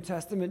into the New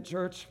Testament,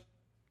 church,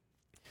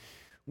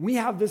 we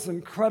have this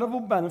incredible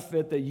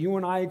benefit that you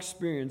and I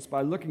experience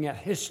by looking at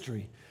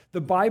history.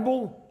 The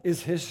Bible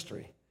is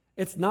history.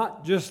 It's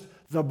not just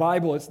the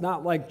Bible. It's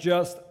not like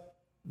just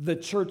the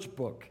church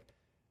book.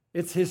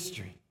 It's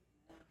history.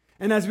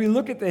 And as we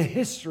look at the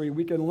history,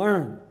 we can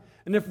learn.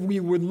 And if we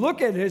would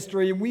look at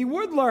history, we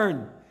would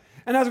learn.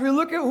 And as we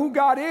look at who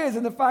God is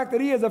and the fact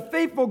that he is a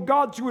faithful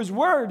God to his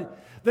word,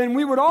 then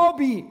we would all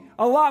be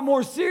a lot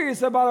more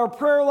serious about our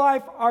prayer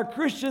life, our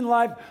Christian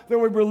life, that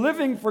we were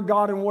living for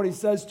God and what he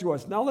says to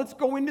us. Now let's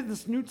go into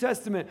this New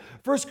Testament.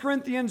 1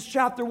 Corinthians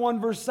chapter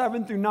 1, verse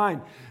 7 through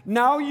 9.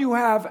 Now you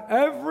have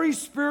every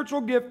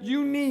spiritual gift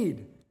you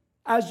need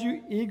as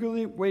you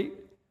eagerly wait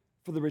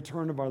for the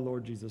return of our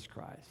Lord Jesus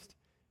Christ.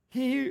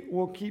 He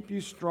will keep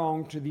you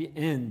strong to the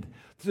end,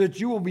 so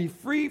that you will be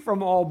free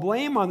from all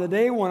blame on the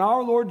day when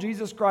our Lord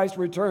Jesus Christ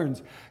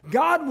returns.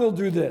 God will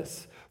do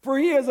this, for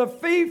he is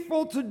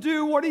faithful to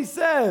do what he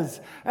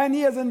says, and he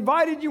has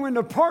invited you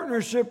into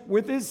partnership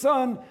with his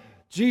Son,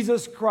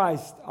 Jesus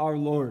Christ, our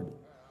Lord.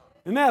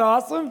 Isn't that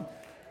awesome?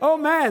 Oh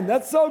man,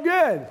 that's so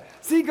good.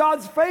 See,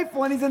 God's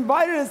faithful, and he's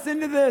invited us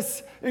into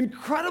this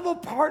incredible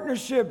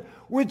partnership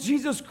with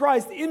Jesus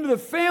Christ, into the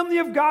family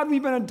of God.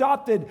 We've been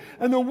adopted,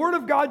 and the Word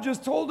of God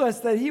just told us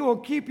that he will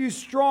keep you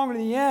strong to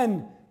the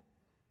end.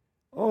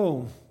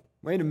 Oh,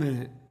 wait a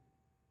minute.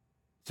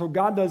 So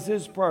God does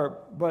his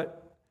part,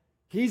 but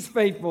he's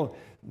faithful.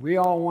 We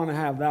all want to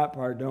have that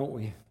part, don't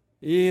we?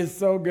 He is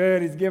so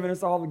good. He's given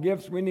us all the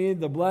gifts we need,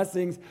 the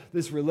blessings,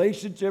 this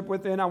relationship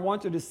with him. I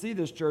want you to see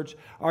this, church.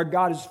 Our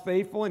God is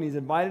faithful, and he's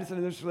invited us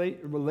into this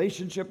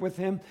relationship with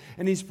him,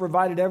 and he's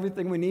provided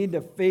everything we need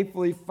to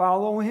faithfully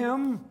follow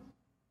him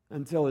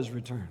until his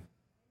return.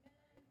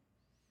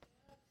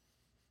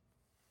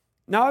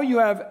 Now you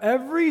have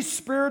every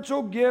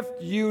spiritual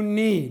gift you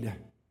need.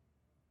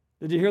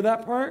 Did you hear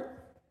that part?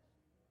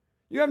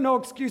 You have no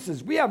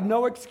excuses. We have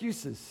no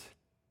excuses.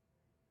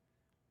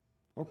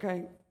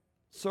 Okay,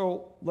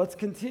 so let's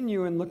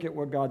continue and look at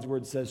what God's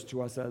word says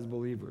to us as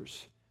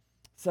believers.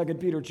 2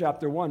 Peter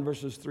chapter 1,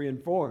 verses 3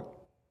 and 4.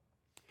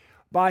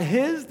 By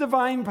his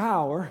divine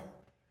power,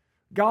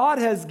 God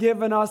has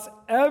given us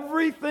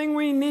everything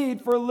we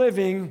need for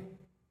living.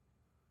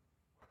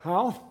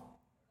 How?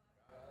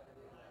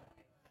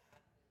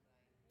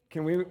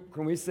 Can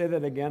we say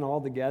that again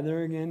all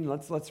together again?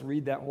 Let's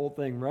read that whole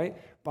thing, right?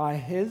 By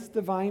his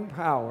divine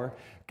power,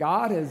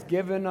 God has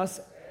given us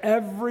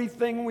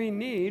everything we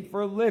need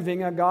for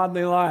living a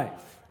godly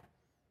life.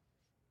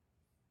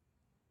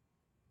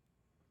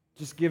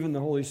 Just giving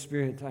the Holy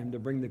Spirit time to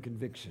bring the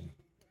conviction.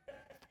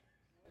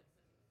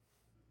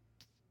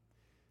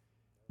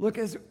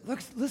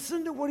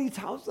 Listen to what he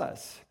tells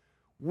us.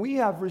 We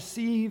have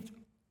received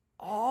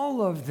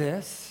all of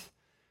this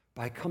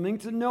by coming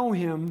to know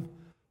him,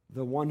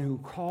 the one who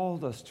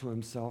called us to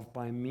himself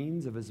by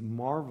means of his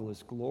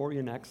marvelous glory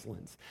and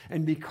excellence.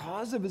 And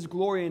because of his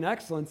glory and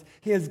excellence,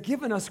 he has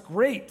given us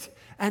great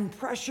and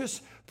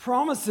precious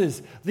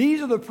promises.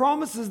 These are the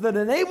promises that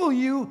enable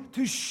you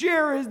to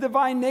share his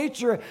divine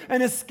nature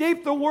and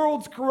escape the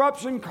world's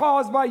corruption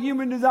caused by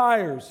human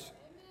desires.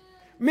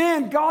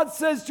 Man, God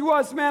says to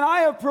us, man,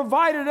 I have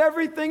provided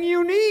everything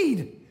you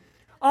need.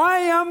 I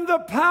am the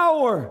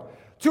power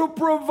to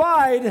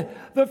provide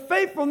the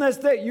faithfulness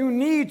that you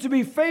need to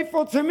be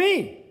faithful to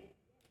me.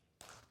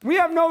 We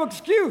have no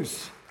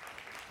excuse.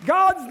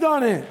 God's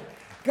done it.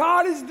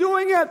 God is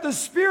doing it. The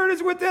Spirit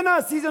is within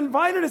us. He's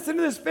invited us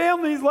into this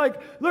family. He's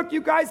like, look,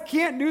 you guys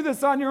can't do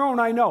this on your own,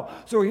 I know.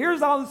 So here's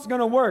how this is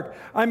going to work.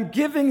 I'm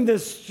giving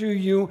this to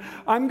you.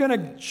 I'm going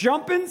to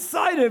jump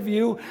inside of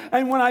you.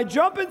 And when I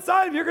jump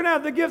inside of you, you're going to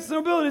have the gifts and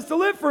abilities to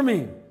live for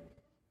me.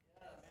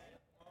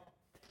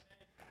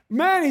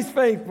 Man, he's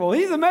faithful.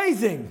 He's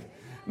amazing.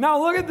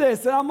 Now look at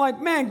this. And I'm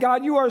like, man,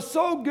 God, you are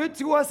so good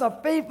to us. A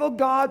faithful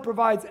God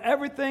provides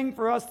everything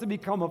for us to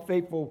become a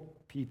faithful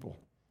people.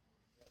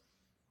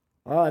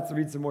 Well, let's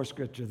read some more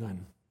scripture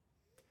then.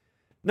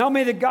 Now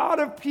may the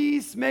God of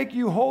peace make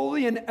you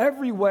holy in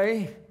every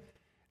way,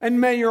 and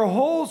may your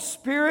whole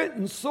spirit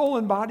and soul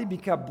and body be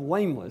kept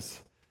blameless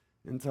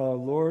until our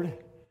Lord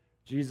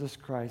Jesus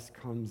Christ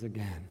comes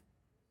again.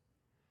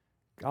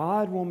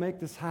 God will make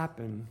this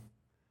happen,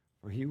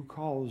 for he who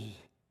calls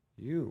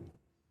you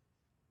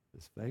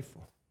is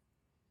faithful.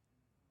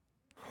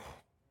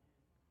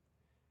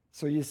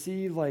 So you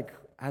see, like,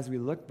 as we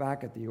look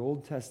back at the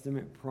Old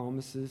Testament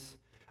promises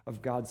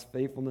of God's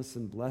faithfulness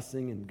and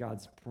blessing and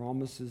God's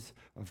promises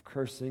of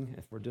cursing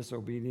if we're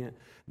disobedient,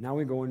 now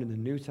we go into the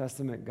New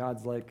Testament.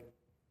 God's like,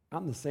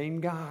 I'm the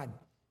same God.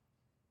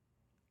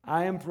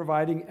 I am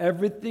providing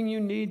everything you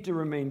need to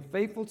remain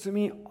faithful to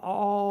me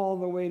all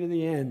the way to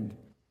the end.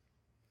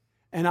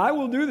 And I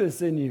will do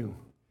this in you.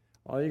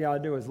 All you got to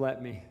do is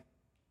let me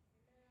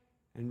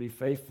and be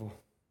faithful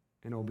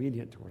and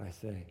obedient to what I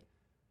say.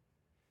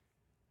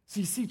 So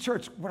you see,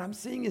 church, what I'm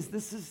saying is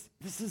this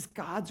is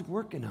God's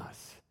work in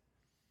us.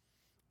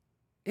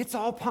 It's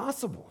all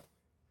possible.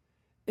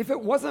 If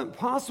it wasn't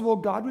possible,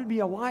 God would be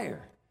a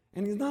liar,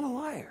 and he's not a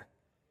liar.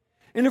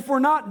 And if we're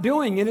not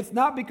doing it, it's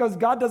not because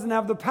God doesn't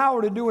have the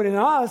power to do it in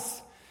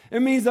us.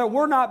 It means that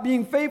we're not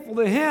being faithful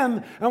to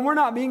him, and we're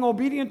not being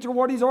obedient to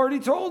what he's already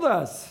told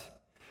us.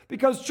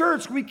 Because,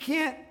 church, we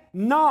can't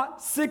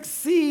not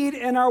succeed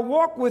in our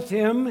walk with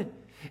him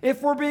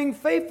if we're being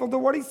faithful to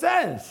what he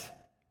says.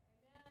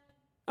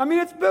 I mean,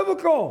 it's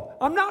biblical.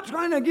 I'm not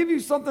trying to give you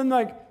something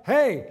like,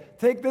 hey,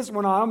 take this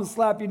one on, I'm going to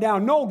slap you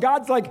down. No,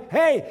 God's like,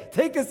 hey,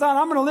 take this on,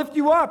 I'm going to lift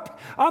you up.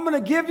 I'm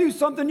going to give you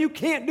something you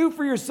can't do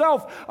for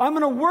yourself. I'm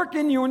going to work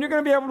in you, and you're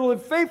going to be able to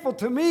live faithful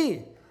to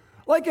me.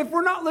 Like, if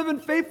we're not living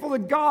faithful to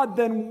God,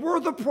 then we're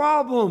the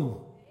problem.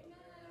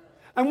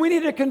 And we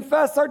need to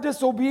confess our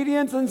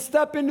disobedience and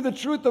step into the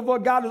truth of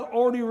what God has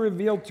already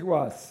revealed to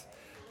us.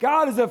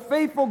 God is a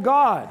faithful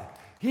God.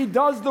 He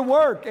does the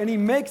work, and He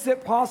makes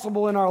it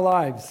possible in our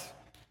lives.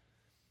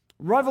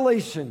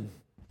 Revelation.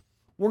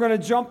 We're going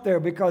to jump there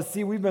because,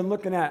 see, we've been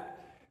looking at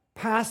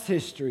past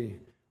history,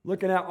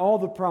 looking at all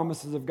the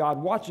promises of God,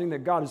 watching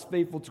that God is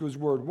faithful to His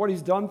word, what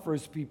He's done for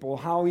His people,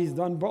 how He's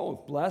done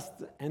both, blessed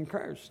and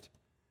cursed,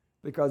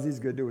 because He's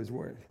good to His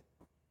word.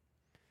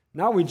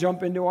 Now we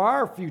jump into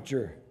our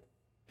future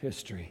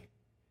history,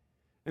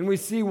 and we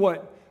see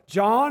what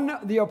John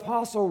the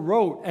Apostle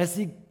wrote as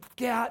he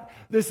got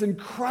this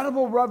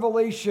incredible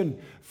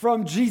revelation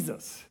from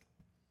Jesus.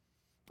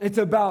 It's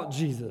about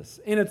Jesus,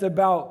 and it's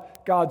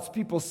about God's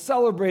people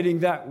celebrating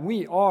that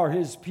we are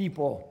His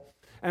people,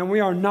 and we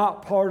are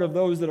not part of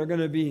those that are going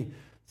to be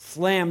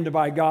slammed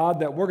by God,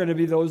 that we're going to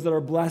be those that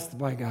are blessed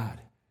by God.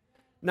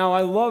 Now,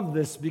 I love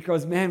this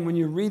because, man, when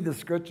you read the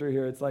scripture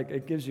here, it's like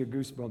it gives you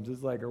goosebumps.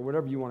 It's like, or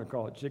whatever you want to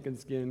call it, chicken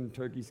skin,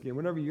 turkey skin,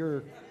 whatever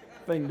your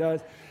thing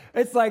does.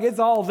 It's like it's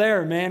all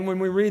there, man, when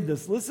we read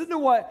this. Listen to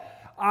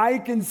what I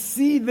can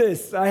see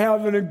this. I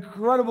have an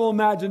incredible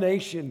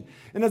imagination.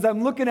 And as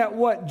I'm looking at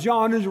what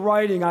John is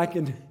writing,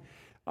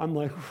 I'm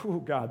like, oh,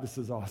 God, this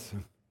is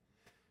awesome.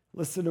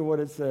 Listen to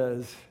what it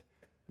says.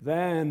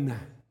 Then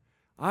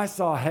I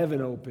saw heaven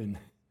open,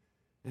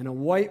 and a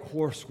white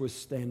horse was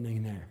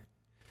standing there.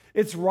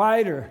 Its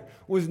rider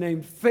was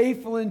named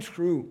Faithful and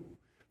True,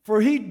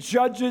 for he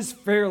judges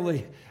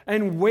fairly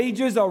and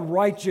wages a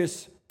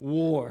righteous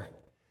war.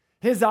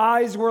 His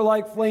eyes were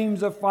like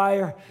flames of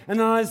fire,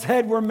 and on his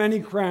head were many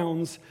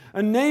crowns.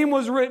 A name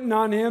was written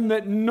on him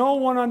that no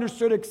one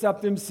understood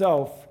except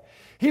himself.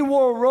 He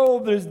wore a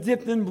robe that is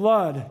dipped in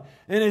blood,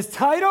 and his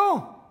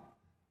title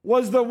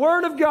was the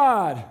Word of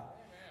God.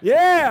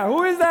 Yeah,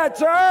 who is that,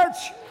 church?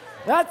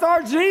 That's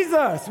our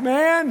Jesus,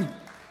 man.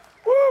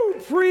 Woo,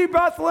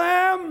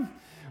 pre-Bethlehem.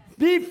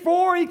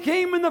 Before He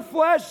came in the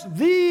flesh,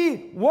 the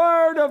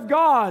Word of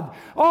God.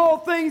 All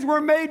things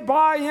were made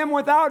by Him.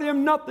 Without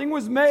Him, nothing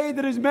was made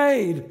that is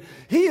made.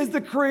 He is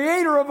the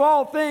creator of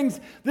all things.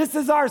 This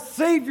is our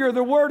Savior,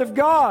 the Word of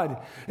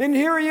God. And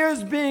here He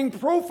is being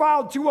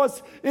profiled to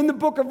us in the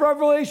book of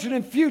Revelation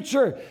and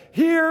future.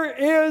 Here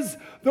is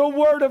the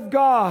Word of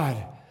God,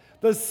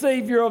 the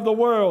Savior of the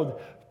world.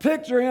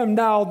 Picture Him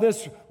now,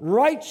 this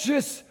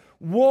righteous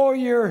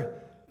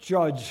warrior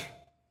judge.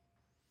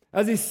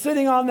 As He's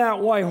sitting on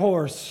that white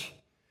horse,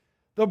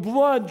 the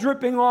blood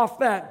dripping off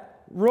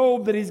that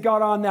robe that He's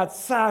got on, that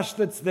sash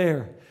that's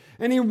there.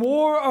 And He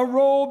wore a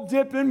robe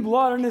dipped in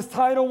blood, and His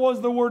title was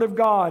the Word of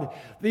God.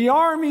 The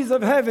armies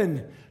of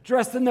heaven,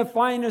 dressed in the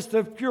finest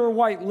of pure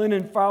white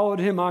linen, followed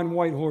Him on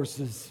white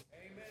horses.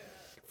 Amen.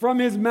 From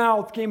His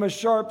mouth came a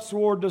sharp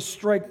sword to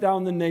strike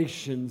down the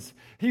nations.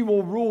 He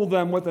will rule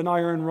them with an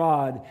iron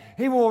rod.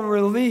 He will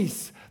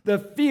release the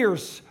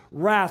fierce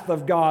wrath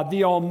of God,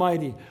 the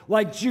Almighty,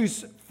 like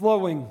juice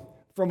flowing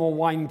from a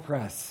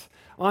winepress.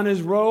 On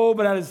His robe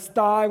and at His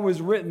thigh was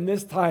written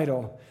this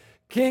title: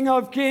 King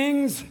of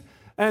Kings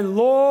and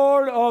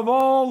Lord of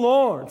all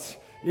Lords.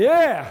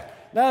 Yeah,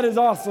 that is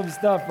awesome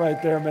stuff right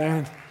there,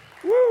 man.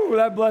 Woo,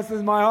 that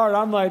blesses my heart.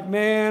 I'm like,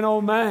 man, oh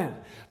man.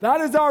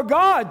 That is our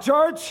God,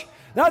 church.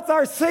 That's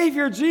our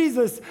Savior,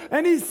 Jesus.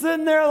 And He's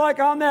sitting there like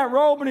on that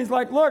robe, and He's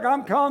like, look,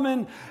 I'm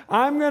coming.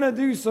 I'm going to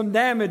do some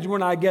damage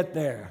when I get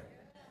there.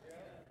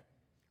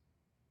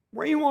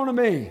 Where you want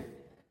to be?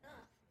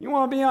 You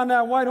want to be on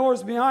that white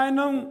horse behind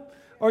Him?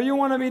 Or you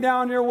want to be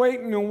down here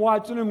waiting and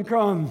watching Him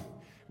come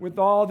with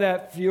all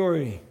that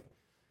fury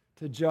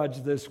to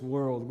judge this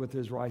world with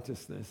His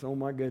righteousness? Oh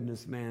my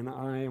goodness, man,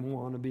 I'm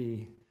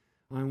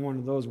one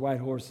of those white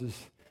horses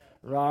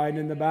riding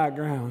in the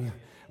background.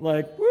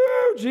 Like,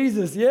 woo,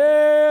 Jesus,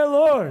 yeah,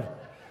 Lord.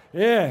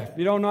 Yeah, if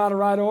you don't know how to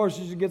ride a horse,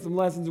 you should get some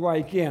lessons while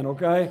you can,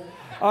 okay?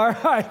 All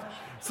right.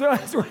 So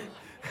that's what...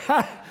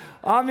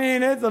 I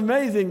mean, it's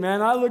amazing,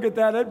 man. I look at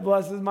that, it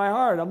blesses my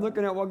heart. I'm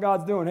looking at what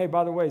God's doing. Hey,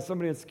 by the way,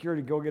 somebody in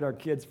security, go get our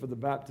kids for the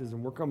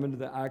baptism. We're coming to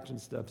the action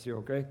steps here,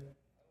 okay?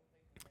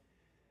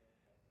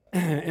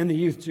 And the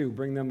youth too,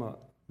 bring them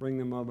up. Bring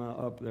them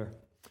up there.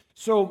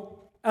 So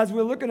as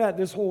we're looking at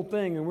this whole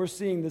thing and we're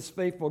seeing this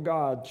faithful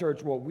God,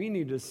 church, what we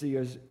need to see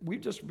is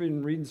we've just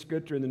been reading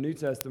scripture in the New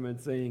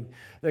Testament saying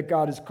that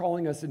God is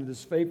calling us into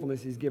this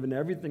faithfulness. He's given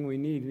everything we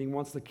need, and He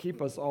wants to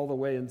keep us all the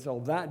way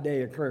until that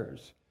day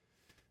occurs.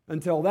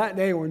 Until that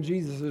day when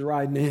Jesus is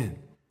riding in.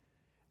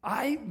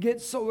 I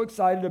get so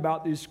excited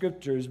about these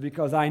scriptures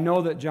because I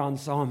know that John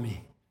saw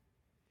me.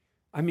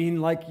 I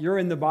mean, like you're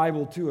in the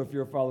Bible too if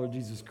you're a follower of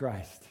Jesus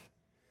Christ.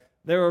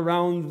 They're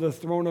around the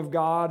throne of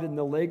God and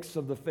the lakes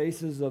of the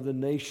faces of the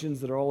nations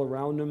that are all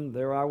around Him.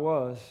 There I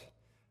was.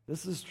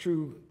 This is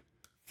true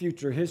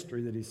future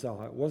history that he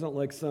saw. It wasn't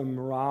like some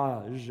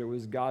mirage. It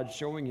was God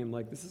showing him,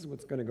 like, this is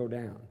what's going to go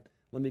down.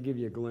 Let me give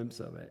you a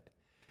glimpse of it.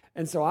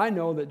 And so I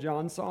know that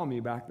John saw me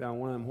back there on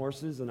one of them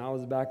horses, and I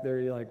was back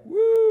there, you're like,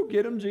 woo,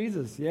 get him,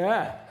 Jesus.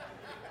 Yeah.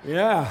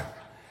 Yeah.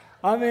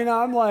 I mean,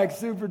 I'm like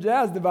super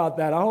jazzed about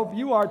that. I hope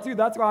you are too.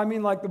 That's why I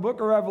mean, like, the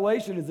book of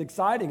Revelation is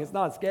exciting. It's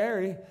not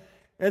scary.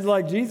 It's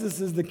like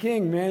Jesus is the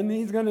king, man.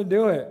 He's going to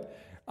do it.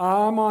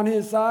 I'm on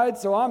his side,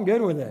 so I'm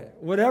good with it.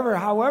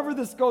 However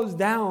this goes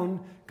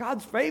down,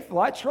 God's faithful.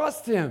 I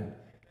trust him.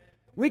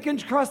 We can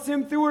trust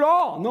him through it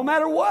all, no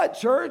matter what,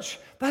 church.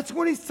 That's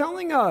what he's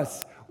telling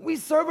us. We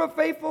serve a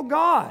faithful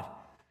God.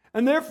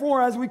 And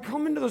therefore, as we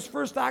come into this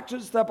first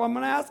action step, I'm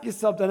going to ask you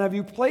something. Have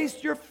you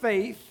placed your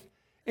faith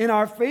in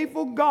our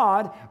faithful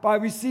God by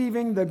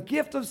receiving the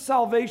gift of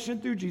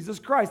salvation through Jesus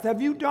Christ?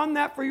 Have you done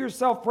that for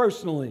yourself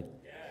personally?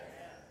 Yes.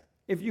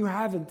 If you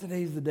haven't,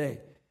 today's the day.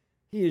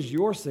 He is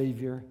your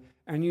Savior,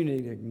 and you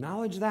need to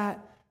acknowledge that,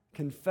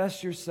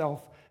 confess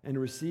yourself, and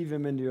receive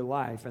him into your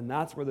life. And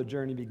that's where the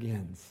journey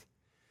begins.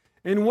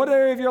 In what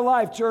area of your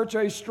life, church,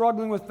 are you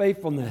struggling with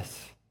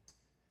faithfulness?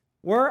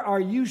 Where are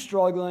you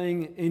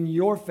struggling in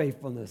your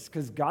faithfulness?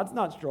 Because God's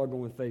not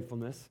struggling with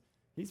faithfulness.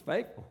 He's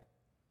faithful.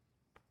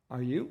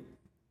 Are you?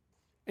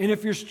 And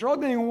if you're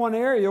struggling in one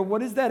area,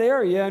 what is that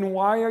area and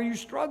why are you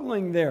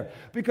struggling there?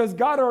 Because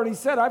God already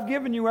said, I've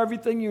given you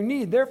everything you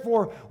need.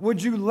 Therefore,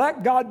 would you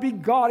let God be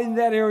God in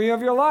that area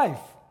of your life?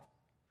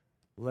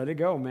 Let it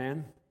go,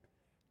 man.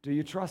 Do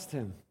you trust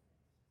him?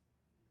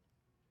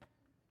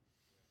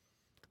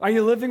 Are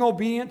you living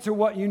obedient to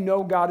what you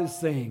know God is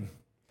saying?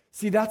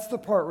 See, that's the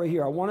part right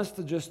here. I want us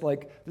to just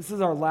this is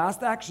our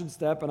last action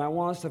step, and I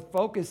want us to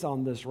focus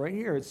on this right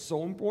here. It's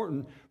so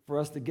important for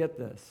us to get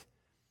this.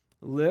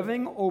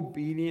 Living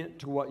obedient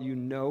to what you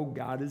know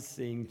God is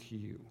saying to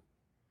you.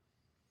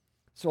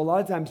 So a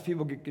lot of times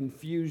people get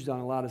confused on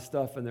a lot of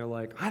stuff, and they're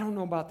like, I don't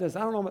know about this.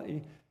 I don't know about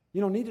you.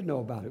 You don't need to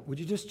know about it. Would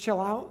you just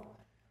chill out?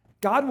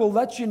 God will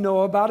let you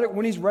know about it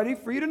when he's ready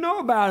for you to know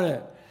about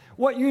it.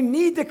 What you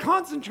need to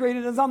concentrate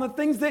on is on the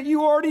things that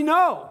you already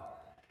know.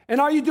 And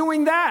are you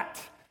doing that?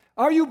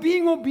 Are you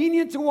being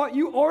obedient to what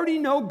you already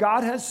know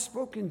God has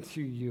spoken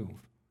to you?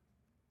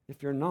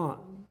 If you're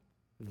not,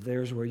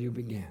 there's where you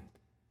begin.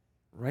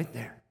 Right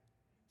there.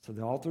 So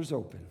the altar's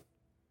open.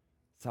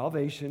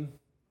 Salvation,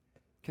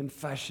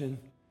 confession,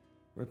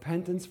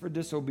 repentance for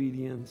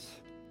disobedience,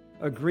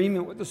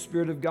 agreement with the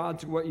Spirit of God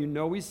to what you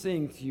know he's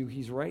saying to you.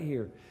 He's right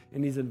here.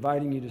 And he's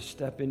inviting you to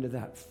step into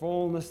that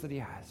fullness that he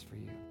has for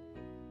you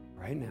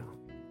right now.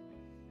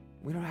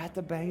 We don't have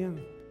to beg him.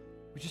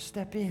 We just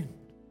step in.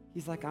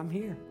 He's like, I'm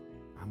here.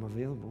 I'm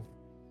available.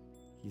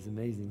 He's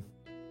amazing.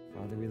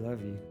 Father, we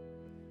love you.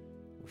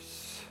 We're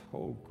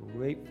so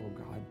grateful,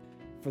 God,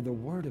 for the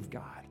Word of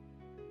God,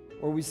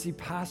 where we see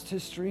past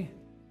history,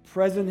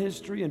 present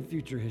history, and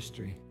future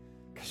history.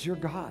 Because you're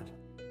God,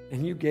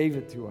 and you gave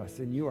it to us,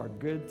 and you are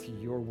good to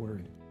your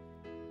Word.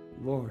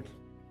 Lord,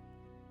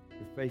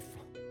 you're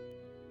faithful.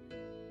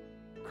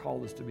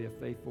 Call us to be a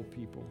faithful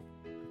people.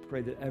 I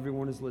pray that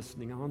everyone is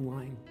listening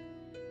online,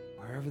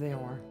 wherever they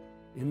are,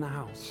 in the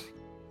house,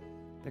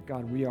 that,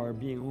 God, we are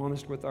being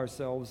honest with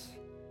ourselves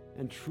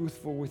and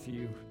truthful with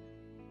you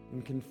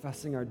in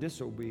confessing our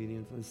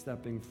disobedience and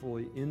stepping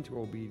fully into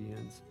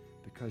obedience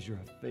because you're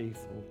a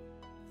faithful,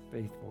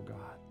 faithful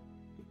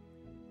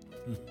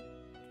God.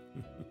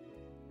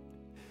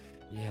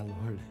 Yeah,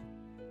 Lord,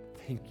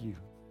 thank you.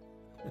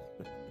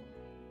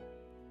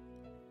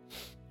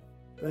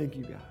 Thank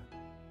you, God.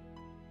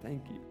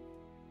 Thank you.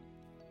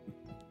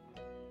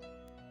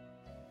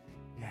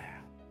 Yeah.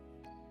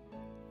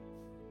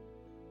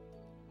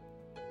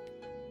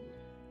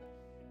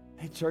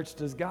 Hey, church,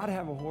 does God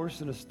have a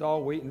horse in a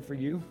stall waiting for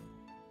you?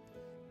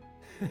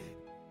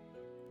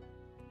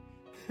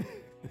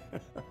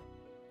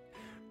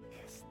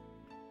 Yes.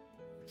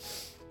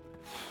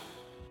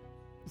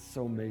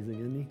 So amazing,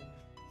 isn't he?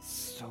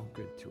 So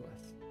good to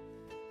us.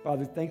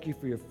 Father, thank you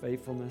for your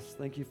faithfulness.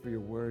 Thank you for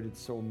your word.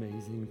 It's so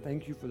amazing.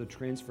 Thank you for the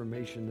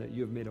transformation that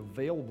you have made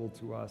available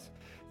to us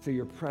through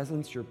your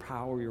presence, your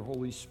power, your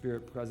Holy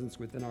Spirit presence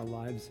within our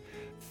lives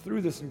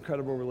through this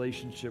incredible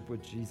relationship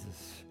with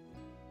Jesus.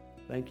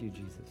 Thank you,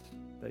 Jesus,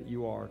 that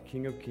you are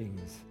King of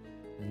Kings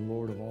and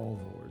Lord of all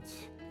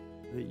lords,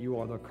 that you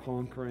are the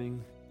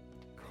conquering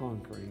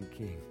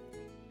King.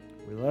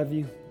 We love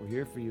you. We're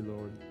here for you,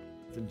 Lord.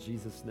 It's in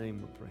Jesus'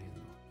 name we're praying.